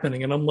was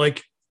happening, and I'm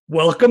like,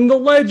 welcome to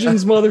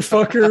Legends,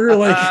 motherfucker.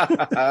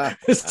 Like,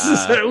 this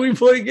is how we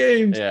play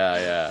games.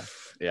 Yeah.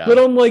 But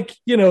I'm like,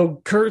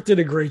 Kurt did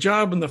a great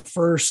job in the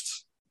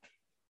first,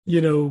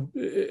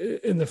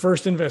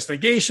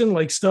 investigation,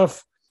 like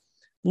stuff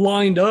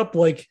lined up.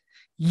 Like,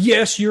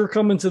 yes, you're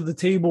coming to the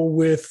table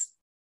with,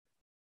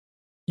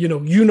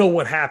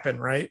 what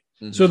happened, right?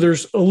 Mm-hmm. So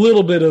there's a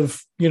little bit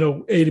of,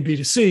 A to B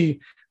to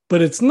C,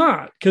 but it's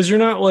not, because you're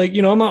not like,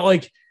 I'm not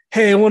like,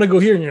 hey, I want to go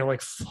here. And you're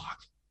like, fuck,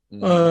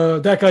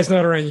 that guy's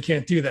not around. You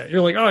can't do that. You're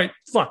like, all right,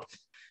 fuck.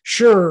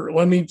 Sure,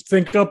 let me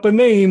think up a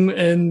name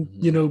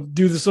and,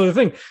 do this other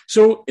thing.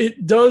 So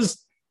it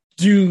does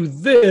do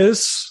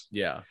this.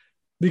 Yeah.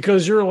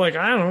 Because you're like,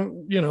 I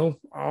don't,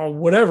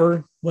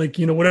 whatever, like,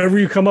 whatever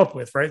you come up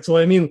with. Right. So,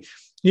 I mean,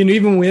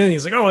 even when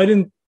he's like, oh, I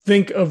didn't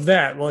think of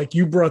that. Like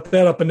you brought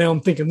that up, and now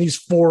I'm thinking these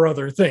 4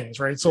 other things,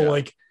 right? So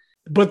like,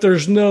 but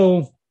there's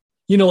no,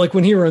 like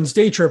when he runs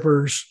Day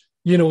Trippers,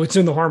 it's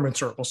in the Harmon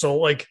circle. So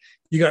like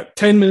you got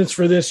 10 minutes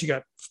for this, you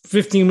got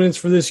 15 minutes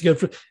for this,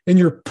 and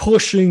you're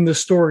pushing the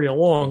story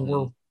along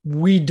where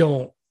we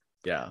don't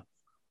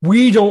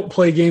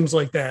play games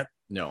like that.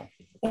 No,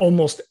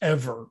 almost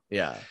ever.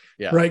 Yeah.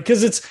 Right.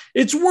 Cause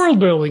it's world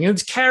building and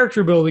it's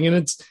character building and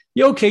it's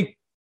okay,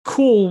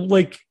 cool.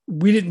 Like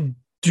we didn't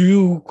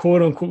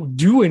quote unquote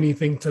do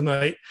anything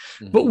tonight,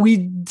 but we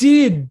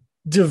did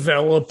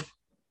develop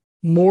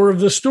more of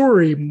the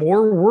story,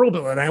 more world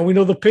building. Now we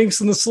know the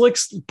Pinks and the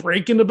Slicks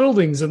break into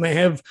buildings and they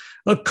have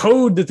a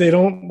code that they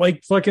don't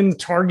like fucking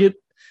target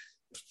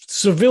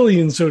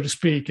civilians, so to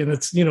speak. And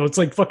it's, it's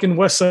like fucking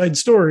West Side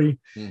Story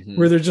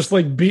where they're just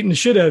like beating the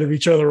shit out of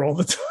each other all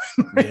the time.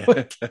 Right?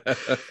 Like,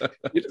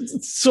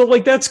 so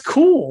like, that's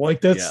cool.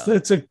 Like that's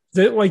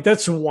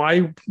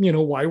why,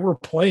 why we're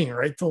playing,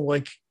 right? To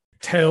like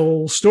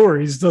tell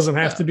stories. It doesn't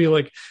have to be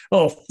like,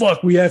 oh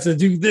fuck, we have to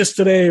do this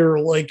today, or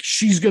like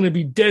she's going to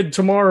be dead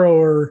tomorrow,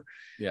 or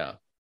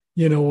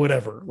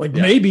whatever. Like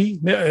maybe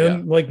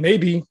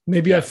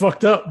I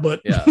fucked up,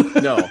 but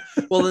no.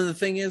 Well, then the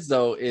thing is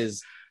though,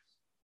 is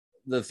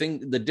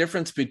the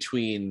difference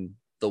between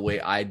the way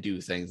I do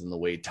things and the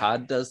way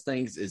Todd does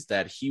things is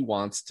that he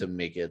wants to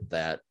make it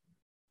that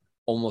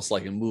almost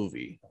like a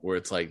movie where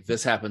it's like,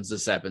 this happens,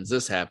 this happens,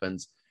 this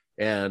happens.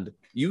 And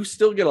you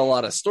still get a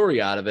lot of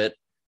story out of it,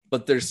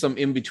 but there's some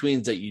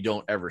in-betweens that you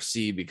don't ever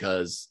see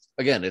because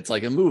again, it's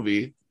like a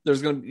movie.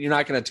 You're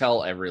not going to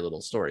tell every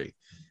little story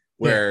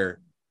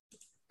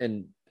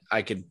and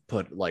I could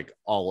put like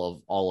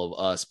all of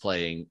us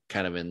playing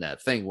kind of in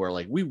that thing where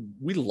like, we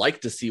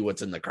like to see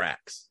what's in the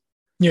cracks.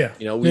 Yeah.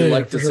 We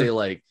like to say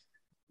like,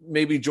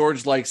 maybe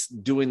George likes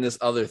doing this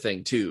other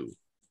thing too.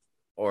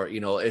 Or,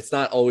 it's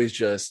not always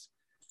just,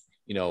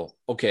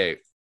 okay,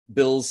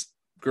 Bill's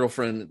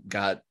girlfriend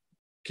got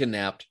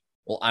kidnapped.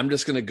 Well, I'm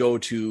just going to go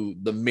to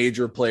the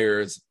major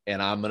players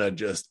and I'm going to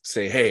just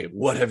say, hey,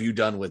 what have you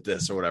done with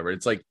this or whatever?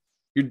 It's like,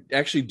 you're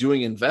actually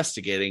doing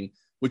investigating,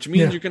 which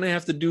means you're going to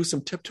have to do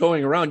some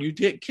tiptoeing around. You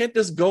can't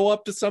just go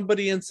up to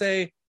somebody and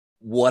say,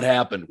 what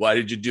happened? Why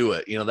did you do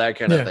it? That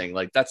kind of thing.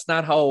 Like, that's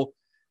not how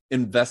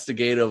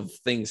investigative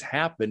things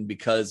happen,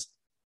 because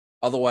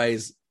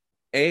otherwise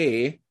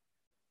it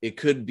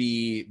could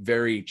be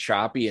very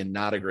choppy and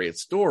not a great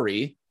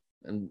story,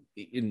 and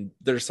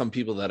there's some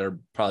people that are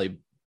probably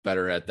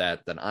better at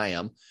that than I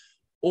am,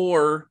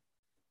 or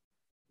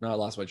no, I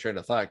lost my train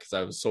of thought because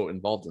I was so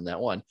involved in that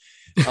one.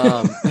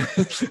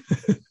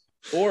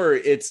 Or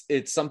it's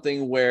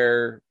something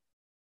where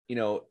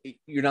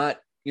you're not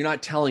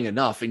telling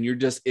enough and you're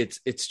just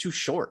it's too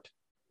short,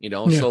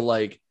 so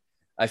like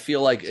I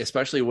feel like,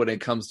 especially when it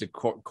comes to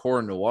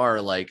core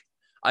noir, like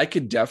I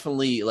could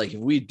definitely, like if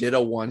we did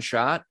a one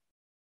shot,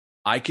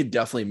 I could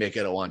definitely make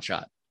it a one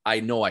shot. I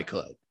know I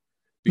could,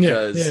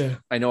 because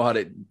I know how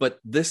to, but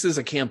this is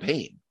a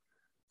campaign.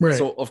 Right.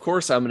 So of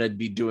course I'm going to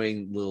be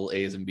doing little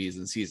A's and B's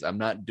and C's. I'm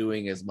not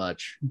doing as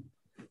much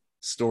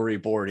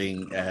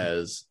storyboarding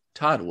as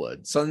Todd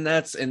would. So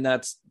that's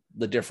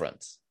the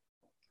difference.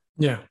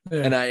 Yeah.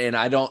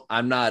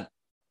 I'm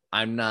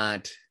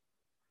not,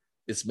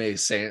 this may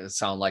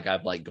sound like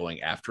I'm like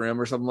going after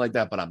him or something like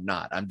that, but I'm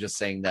not. I'm just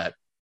saying that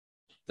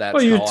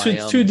that's you're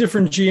two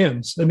different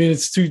GMs. I mean,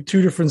 it's two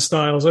different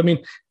styles. I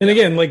mean, and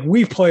again, like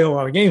we play a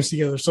lot of games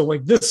together, so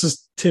like this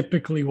is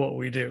typically what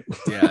we do.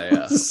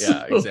 Yeah,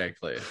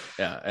 exactly.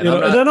 Yeah, and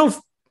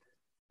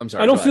I'm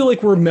sorry. I don't feel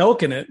like we're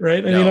milking it,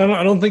 right? I mean,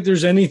 I don't think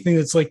there's anything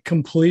that's like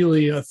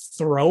completely a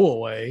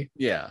throwaway.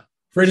 Yeah,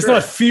 right. It's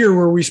not Fear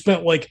where we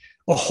spent like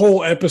a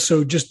whole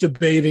episode just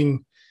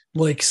debating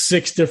like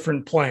 6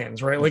 different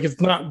plans, right? Like it's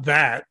not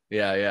that.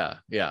 Yeah.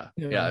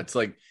 It's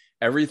like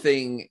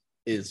everything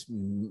is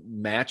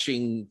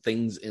matching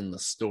things in the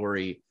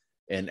story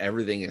and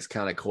everything is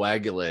kind of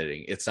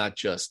coagulating. It's not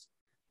just,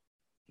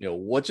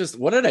 what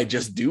did I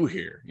just do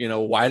here?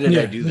 Why did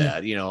I do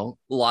that?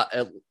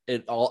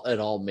 It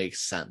all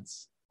makes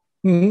sense.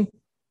 Mm-hmm.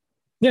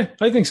 Yeah,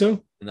 I think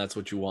so. And that's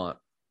what you want.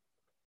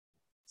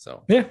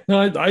 So yeah, no,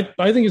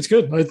 I think it's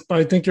good.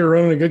 I think you're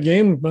running a good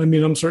game. I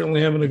mean, I'm certainly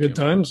having a good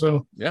time.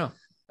 So yeah,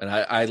 and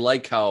I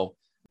like how,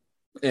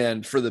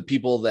 and for the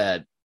people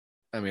that,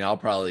 I mean, I'll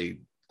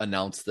probably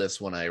announce this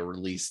when I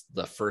release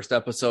the first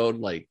episode.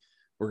 Like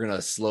we're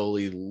gonna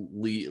slowly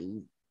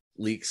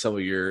leak some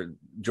of your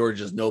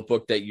George's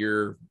notebook that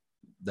you're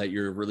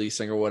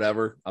releasing or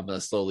whatever. I'm gonna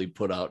slowly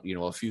put out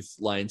a few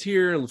lines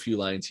here, a few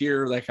lines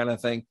here, that kind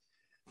of thing.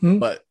 Mm-hmm.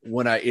 But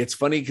it's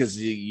funny because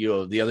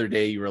the other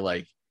day you were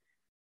like.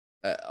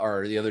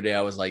 Or the other day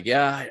I was like,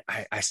 I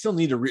still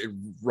need to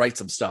write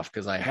some stuff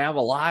because I have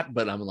a lot,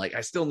 but I'm like,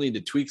 I still need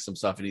to tweak some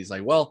stuff. And he's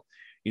like, well,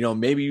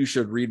 maybe you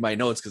should read my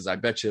notes because I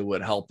bet you it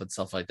would help and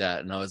stuff like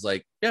that. And I was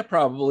like, yeah,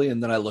 probably.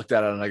 And then I looked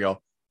at it and I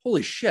go,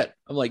 holy shit.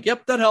 I'm like,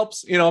 yep, that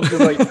helps. Because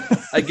like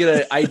I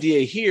get an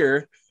idea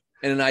here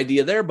and an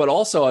idea there, but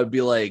also I'd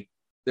be like,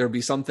 there'd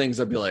be some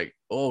things I'd be like,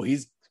 oh,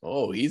 he's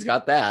oh, he's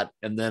got that.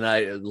 And then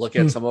I look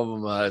at some of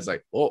them, I was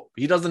like, oh,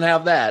 he doesn't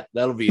have that.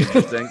 That'll be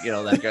interesting,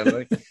 that kind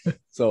of thing.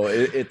 So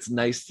it's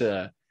nice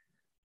to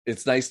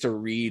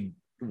read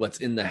what's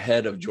in the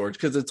head of George,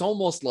 because it's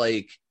almost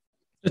like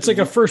it's like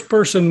a first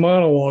person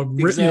monologue,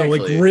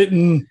 exactly.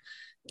 written,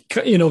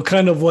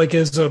 kind of like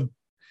as a,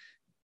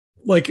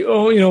 like,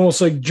 almost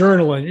like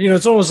journaling,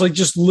 it's almost like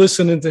just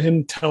listening to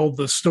him tell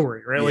the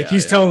story, right? Like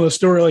he's telling the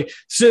story, like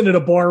sitting at a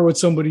bar with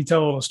somebody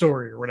telling a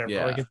story or whatever.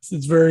 Yeah. Like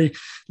it's very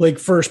like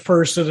first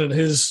person and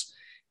his,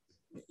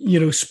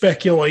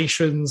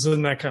 speculations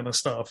and that kind of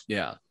stuff.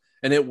 Yeah.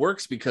 And it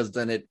works because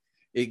then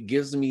it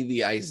gives me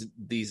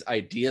these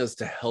ideas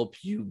to help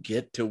you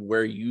get to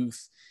where you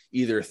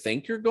either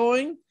think you're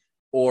going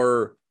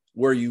or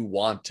where you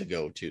want to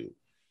go to.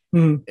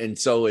 Mm-hmm. And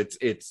so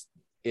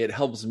it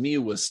helps me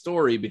with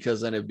story,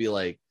 because then it'd be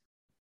like,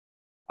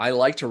 I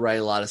like to write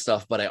a lot of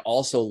stuff, but I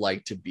also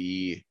like to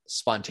be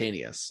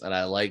spontaneous, and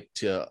I like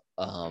to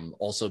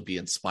also be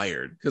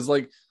inspired, because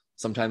like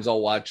sometimes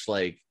I'll watch,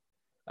 like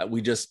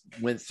we just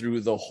went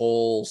through the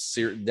whole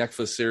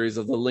Netflix series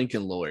of The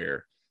Lincoln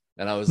Lawyer,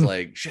 and I was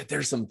like, shit,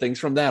 there's some things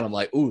from that. I'm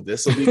like, ooh,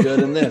 this will be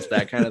good in this,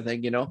 that kind of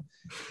thing,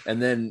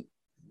 and then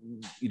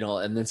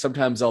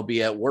sometimes I'll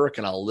be at work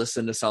and I'll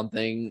listen to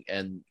something,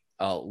 and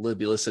I'll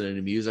be listening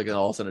to music, and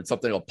all of a sudden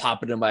something will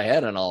pop into my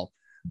head, and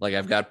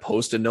I've got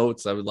Post-it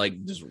notes. I would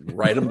like just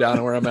write them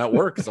down where I'm at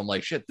work, because I'm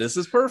like, shit, this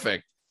is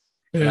perfect.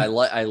 Yeah. And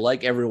I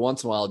like every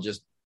once in a while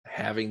just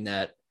having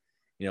that,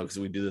 because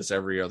we do this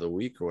every other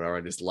week or whatever.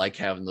 I just like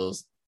having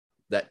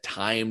that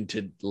time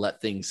to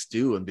let things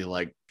stew and be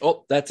like,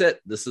 oh, that's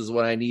it. This is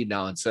what I need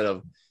now, instead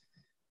of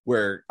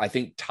where I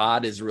think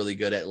Todd is really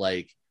good at,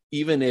 like,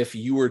 even if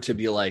you were to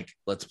be like,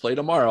 let's play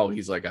tomorrow,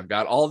 he's like, I've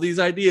got all these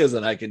ideas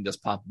and I can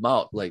just pop them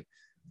out. Like,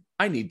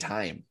 I need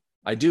time.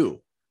 I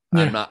do.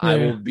 Yeah,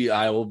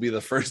 I will be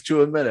the first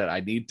to admit it.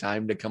 I need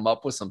time to come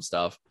up with some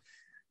stuff.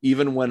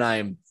 Even when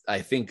I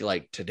think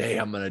like, today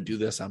I'm going to do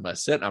this, I'm going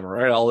to sit and I'm going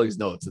to write all these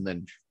notes, and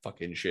then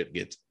fucking shit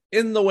gets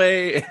in the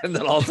way. And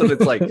then all of a sudden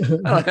it's like, I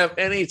don't have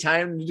any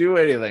time to do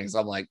anything.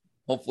 So I'm like,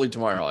 hopefully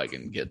tomorrow I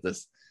can get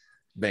this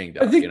banged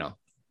up,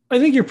 I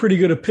think you're pretty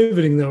good at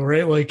pivoting though,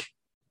 right? Like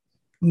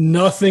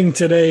nothing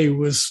today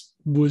was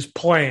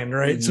planned,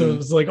 right? Mm-hmm. So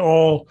it's like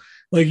all,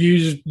 like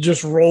you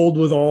just rolled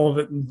with all of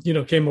it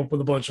and, came up with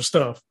a bunch of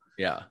stuff.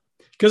 Yeah.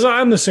 Cause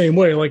I'm the same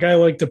way. Like I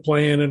like to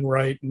plan and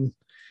write and,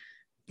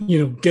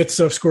 get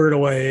stuff squared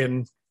away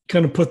and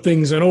kind of put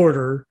things in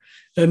order.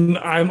 And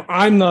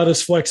I'm not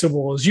as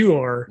flexible as you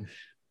are,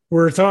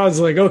 where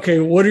Todd's like, okay,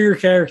 what are your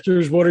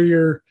characters? What are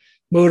your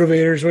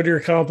motivators? What are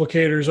your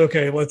complicators?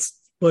 Okay, let's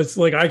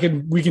like,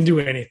 we can do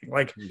anything.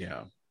 Like,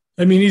 yeah.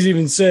 I mean, he's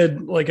even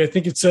said, like, I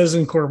think it says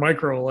in Core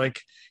Micro,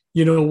 like,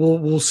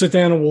 we'll sit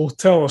down and we'll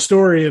tell a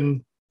story,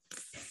 and,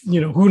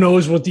 who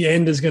knows what the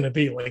end is going to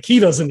be. Like,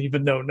 he doesn't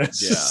even know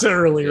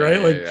necessarily,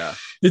 right? Like,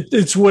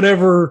 it's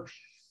whatever,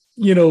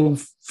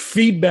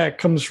 feedback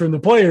comes from the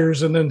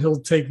players, and then he'll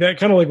take that,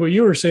 kind of like what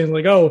you were saying,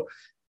 like, oh,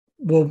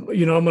 well,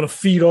 I'm going to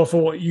feed off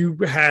of what you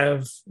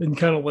have and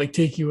kind of like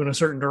take you in a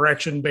certain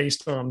direction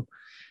based on,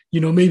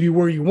 maybe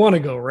where you want to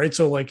go, right?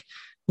 So, like,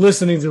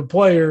 listening to the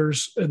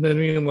players and then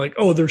being like,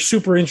 oh, they're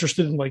super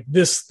interested in like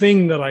this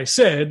thing that I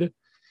said,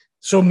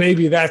 so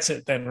maybe that's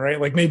it then,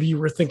 right? Like maybe you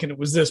were thinking it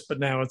was this, but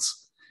now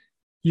it's,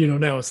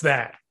 now it's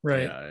that,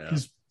 right? Yeah.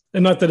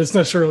 And not that it's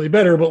necessarily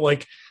better, but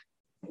like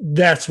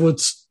that's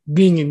what's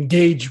being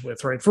engaged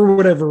with, right? For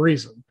whatever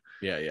reason.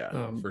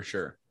 Yeah, for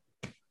sure.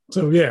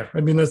 So yeah,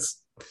 I mean,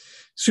 that's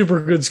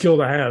super good skill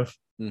to have.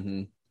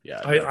 Mm-hmm.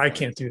 Yeah, I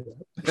can't do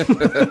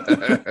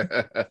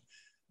that.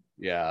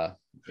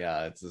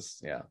 Yeah, it's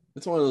just,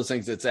 it's one of those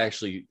things that's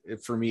actually,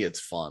 for me, it's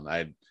fun.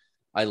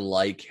 I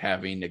like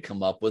having to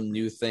come up with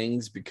new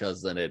things,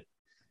 because then it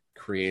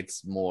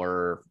creates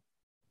more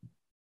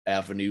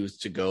avenues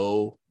to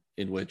go,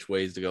 in which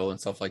ways to go and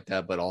stuff like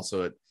that. But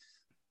also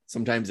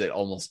sometimes it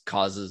almost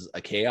causes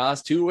a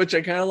chaos too, which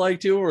I kind of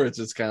like too, where it's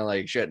just kind of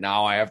like, shit,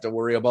 now I have to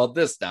worry about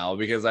this now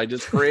because I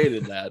just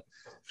created that.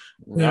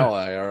 Now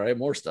all right,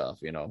 more stuff,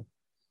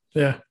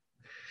 Yeah.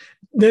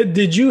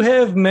 Did you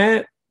have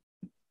Matt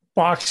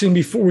boxing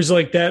before? Was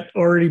like that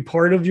already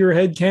part of your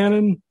head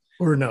canon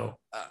or no?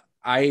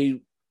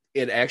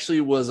 It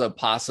actually was a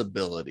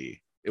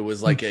possibility. It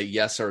was like a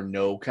yes or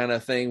no kind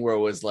of thing, where it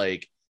was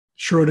like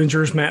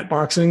Schrodinger's Matt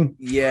boxing.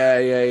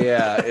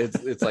 Yeah.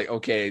 It's like,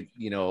 okay,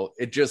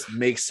 it just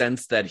makes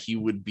sense that he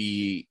would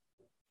be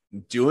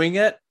doing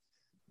it,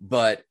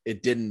 but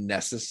it didn't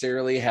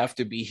necessarily have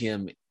to be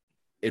him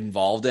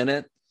involved in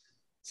it.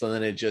 So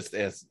then it just,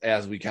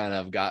 as we kind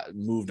of got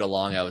moved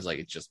along, I was like,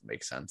 it just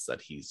makes sense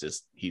that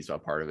he's a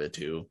part of it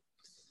too.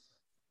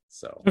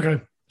 So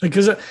okay,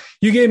 because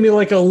you gave me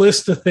like a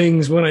list of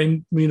things when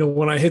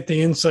I hit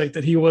the insight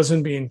that he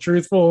wasn't being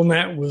truthful, and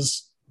that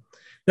was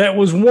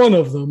one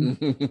of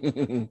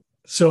them.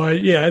 So I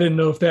didn't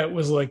know if that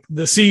was like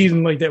the seed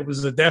and like that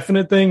was a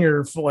definite thing, or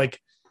if like,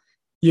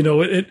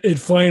 it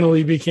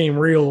finally became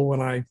real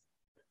when I,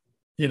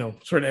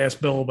 sort of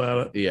asked Bill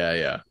about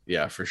it.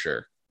 Yeah, for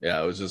sure.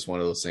 Yeah, it was just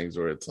one of those things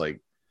where it's like,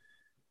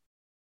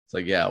 It's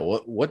like, yeah,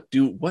 what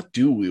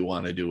do we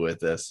want to do with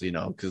this? You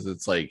know, because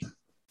it's like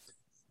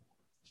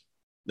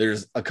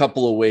there's a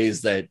couple of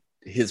ways that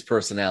his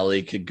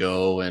personality could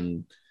go,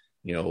 and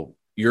you know,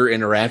 your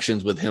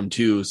interactions with him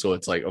too. So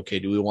it's like, okay,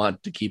 do we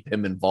want to keep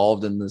him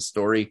involved in this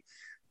story,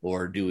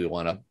 or do we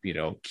want to, you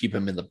know, keep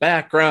him in the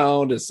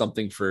background as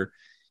something for,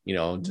 you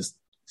know, just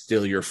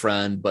still your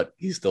friend, but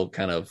he's still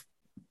kind of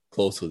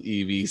close with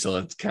Evie, so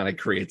it kind of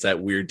creates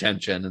that weird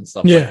tension and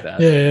stuff like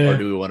that. Or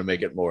do we want to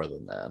make it more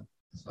than that?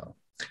 So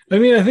I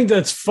mean, I think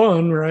that's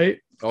fun, right?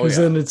 Because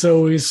then it's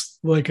always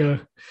like I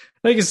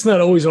guess it's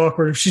not always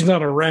awkward if she's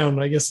not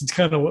around. I guess it's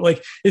kind of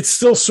like it's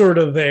still sort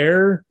of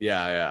there.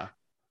 Yeah.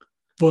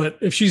 But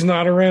if she's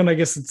not around, I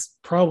guess it's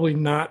probably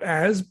not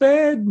as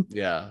bad.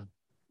 Yeah.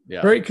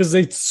 Right? Because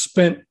they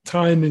spent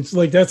time in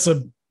like that's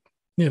a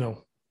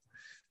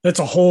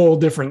whole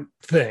different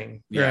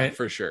thing. Yeah, right?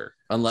 For sure.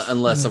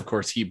 Unless of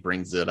course he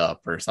brings it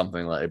up or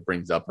something, like it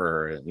brings up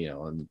her, you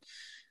know, and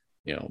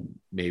you know,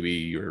 maybe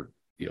you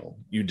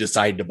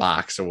decide to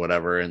box or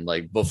whatever, and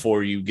like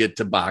before you get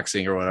to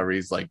boxing or whatever,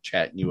 he's like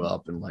chatting you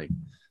up and like,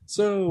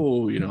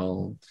 so, you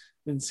know,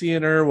 been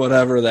seeing her,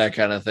 whatever, that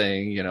kind of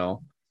thing, you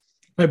know.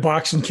 My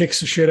boxing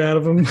kicks the shit out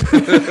of him.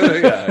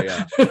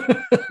 yeah,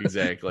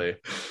 exactly.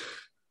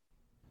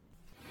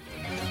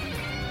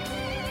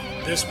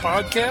 This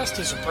podcast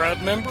is a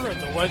proud member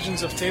of the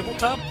Legends of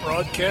Tabletop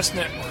Broadcast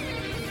Network.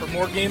 For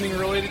more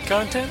gaming-related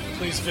content,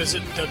 please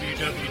visit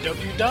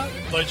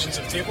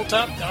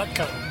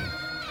www.legendsoftabletop.com.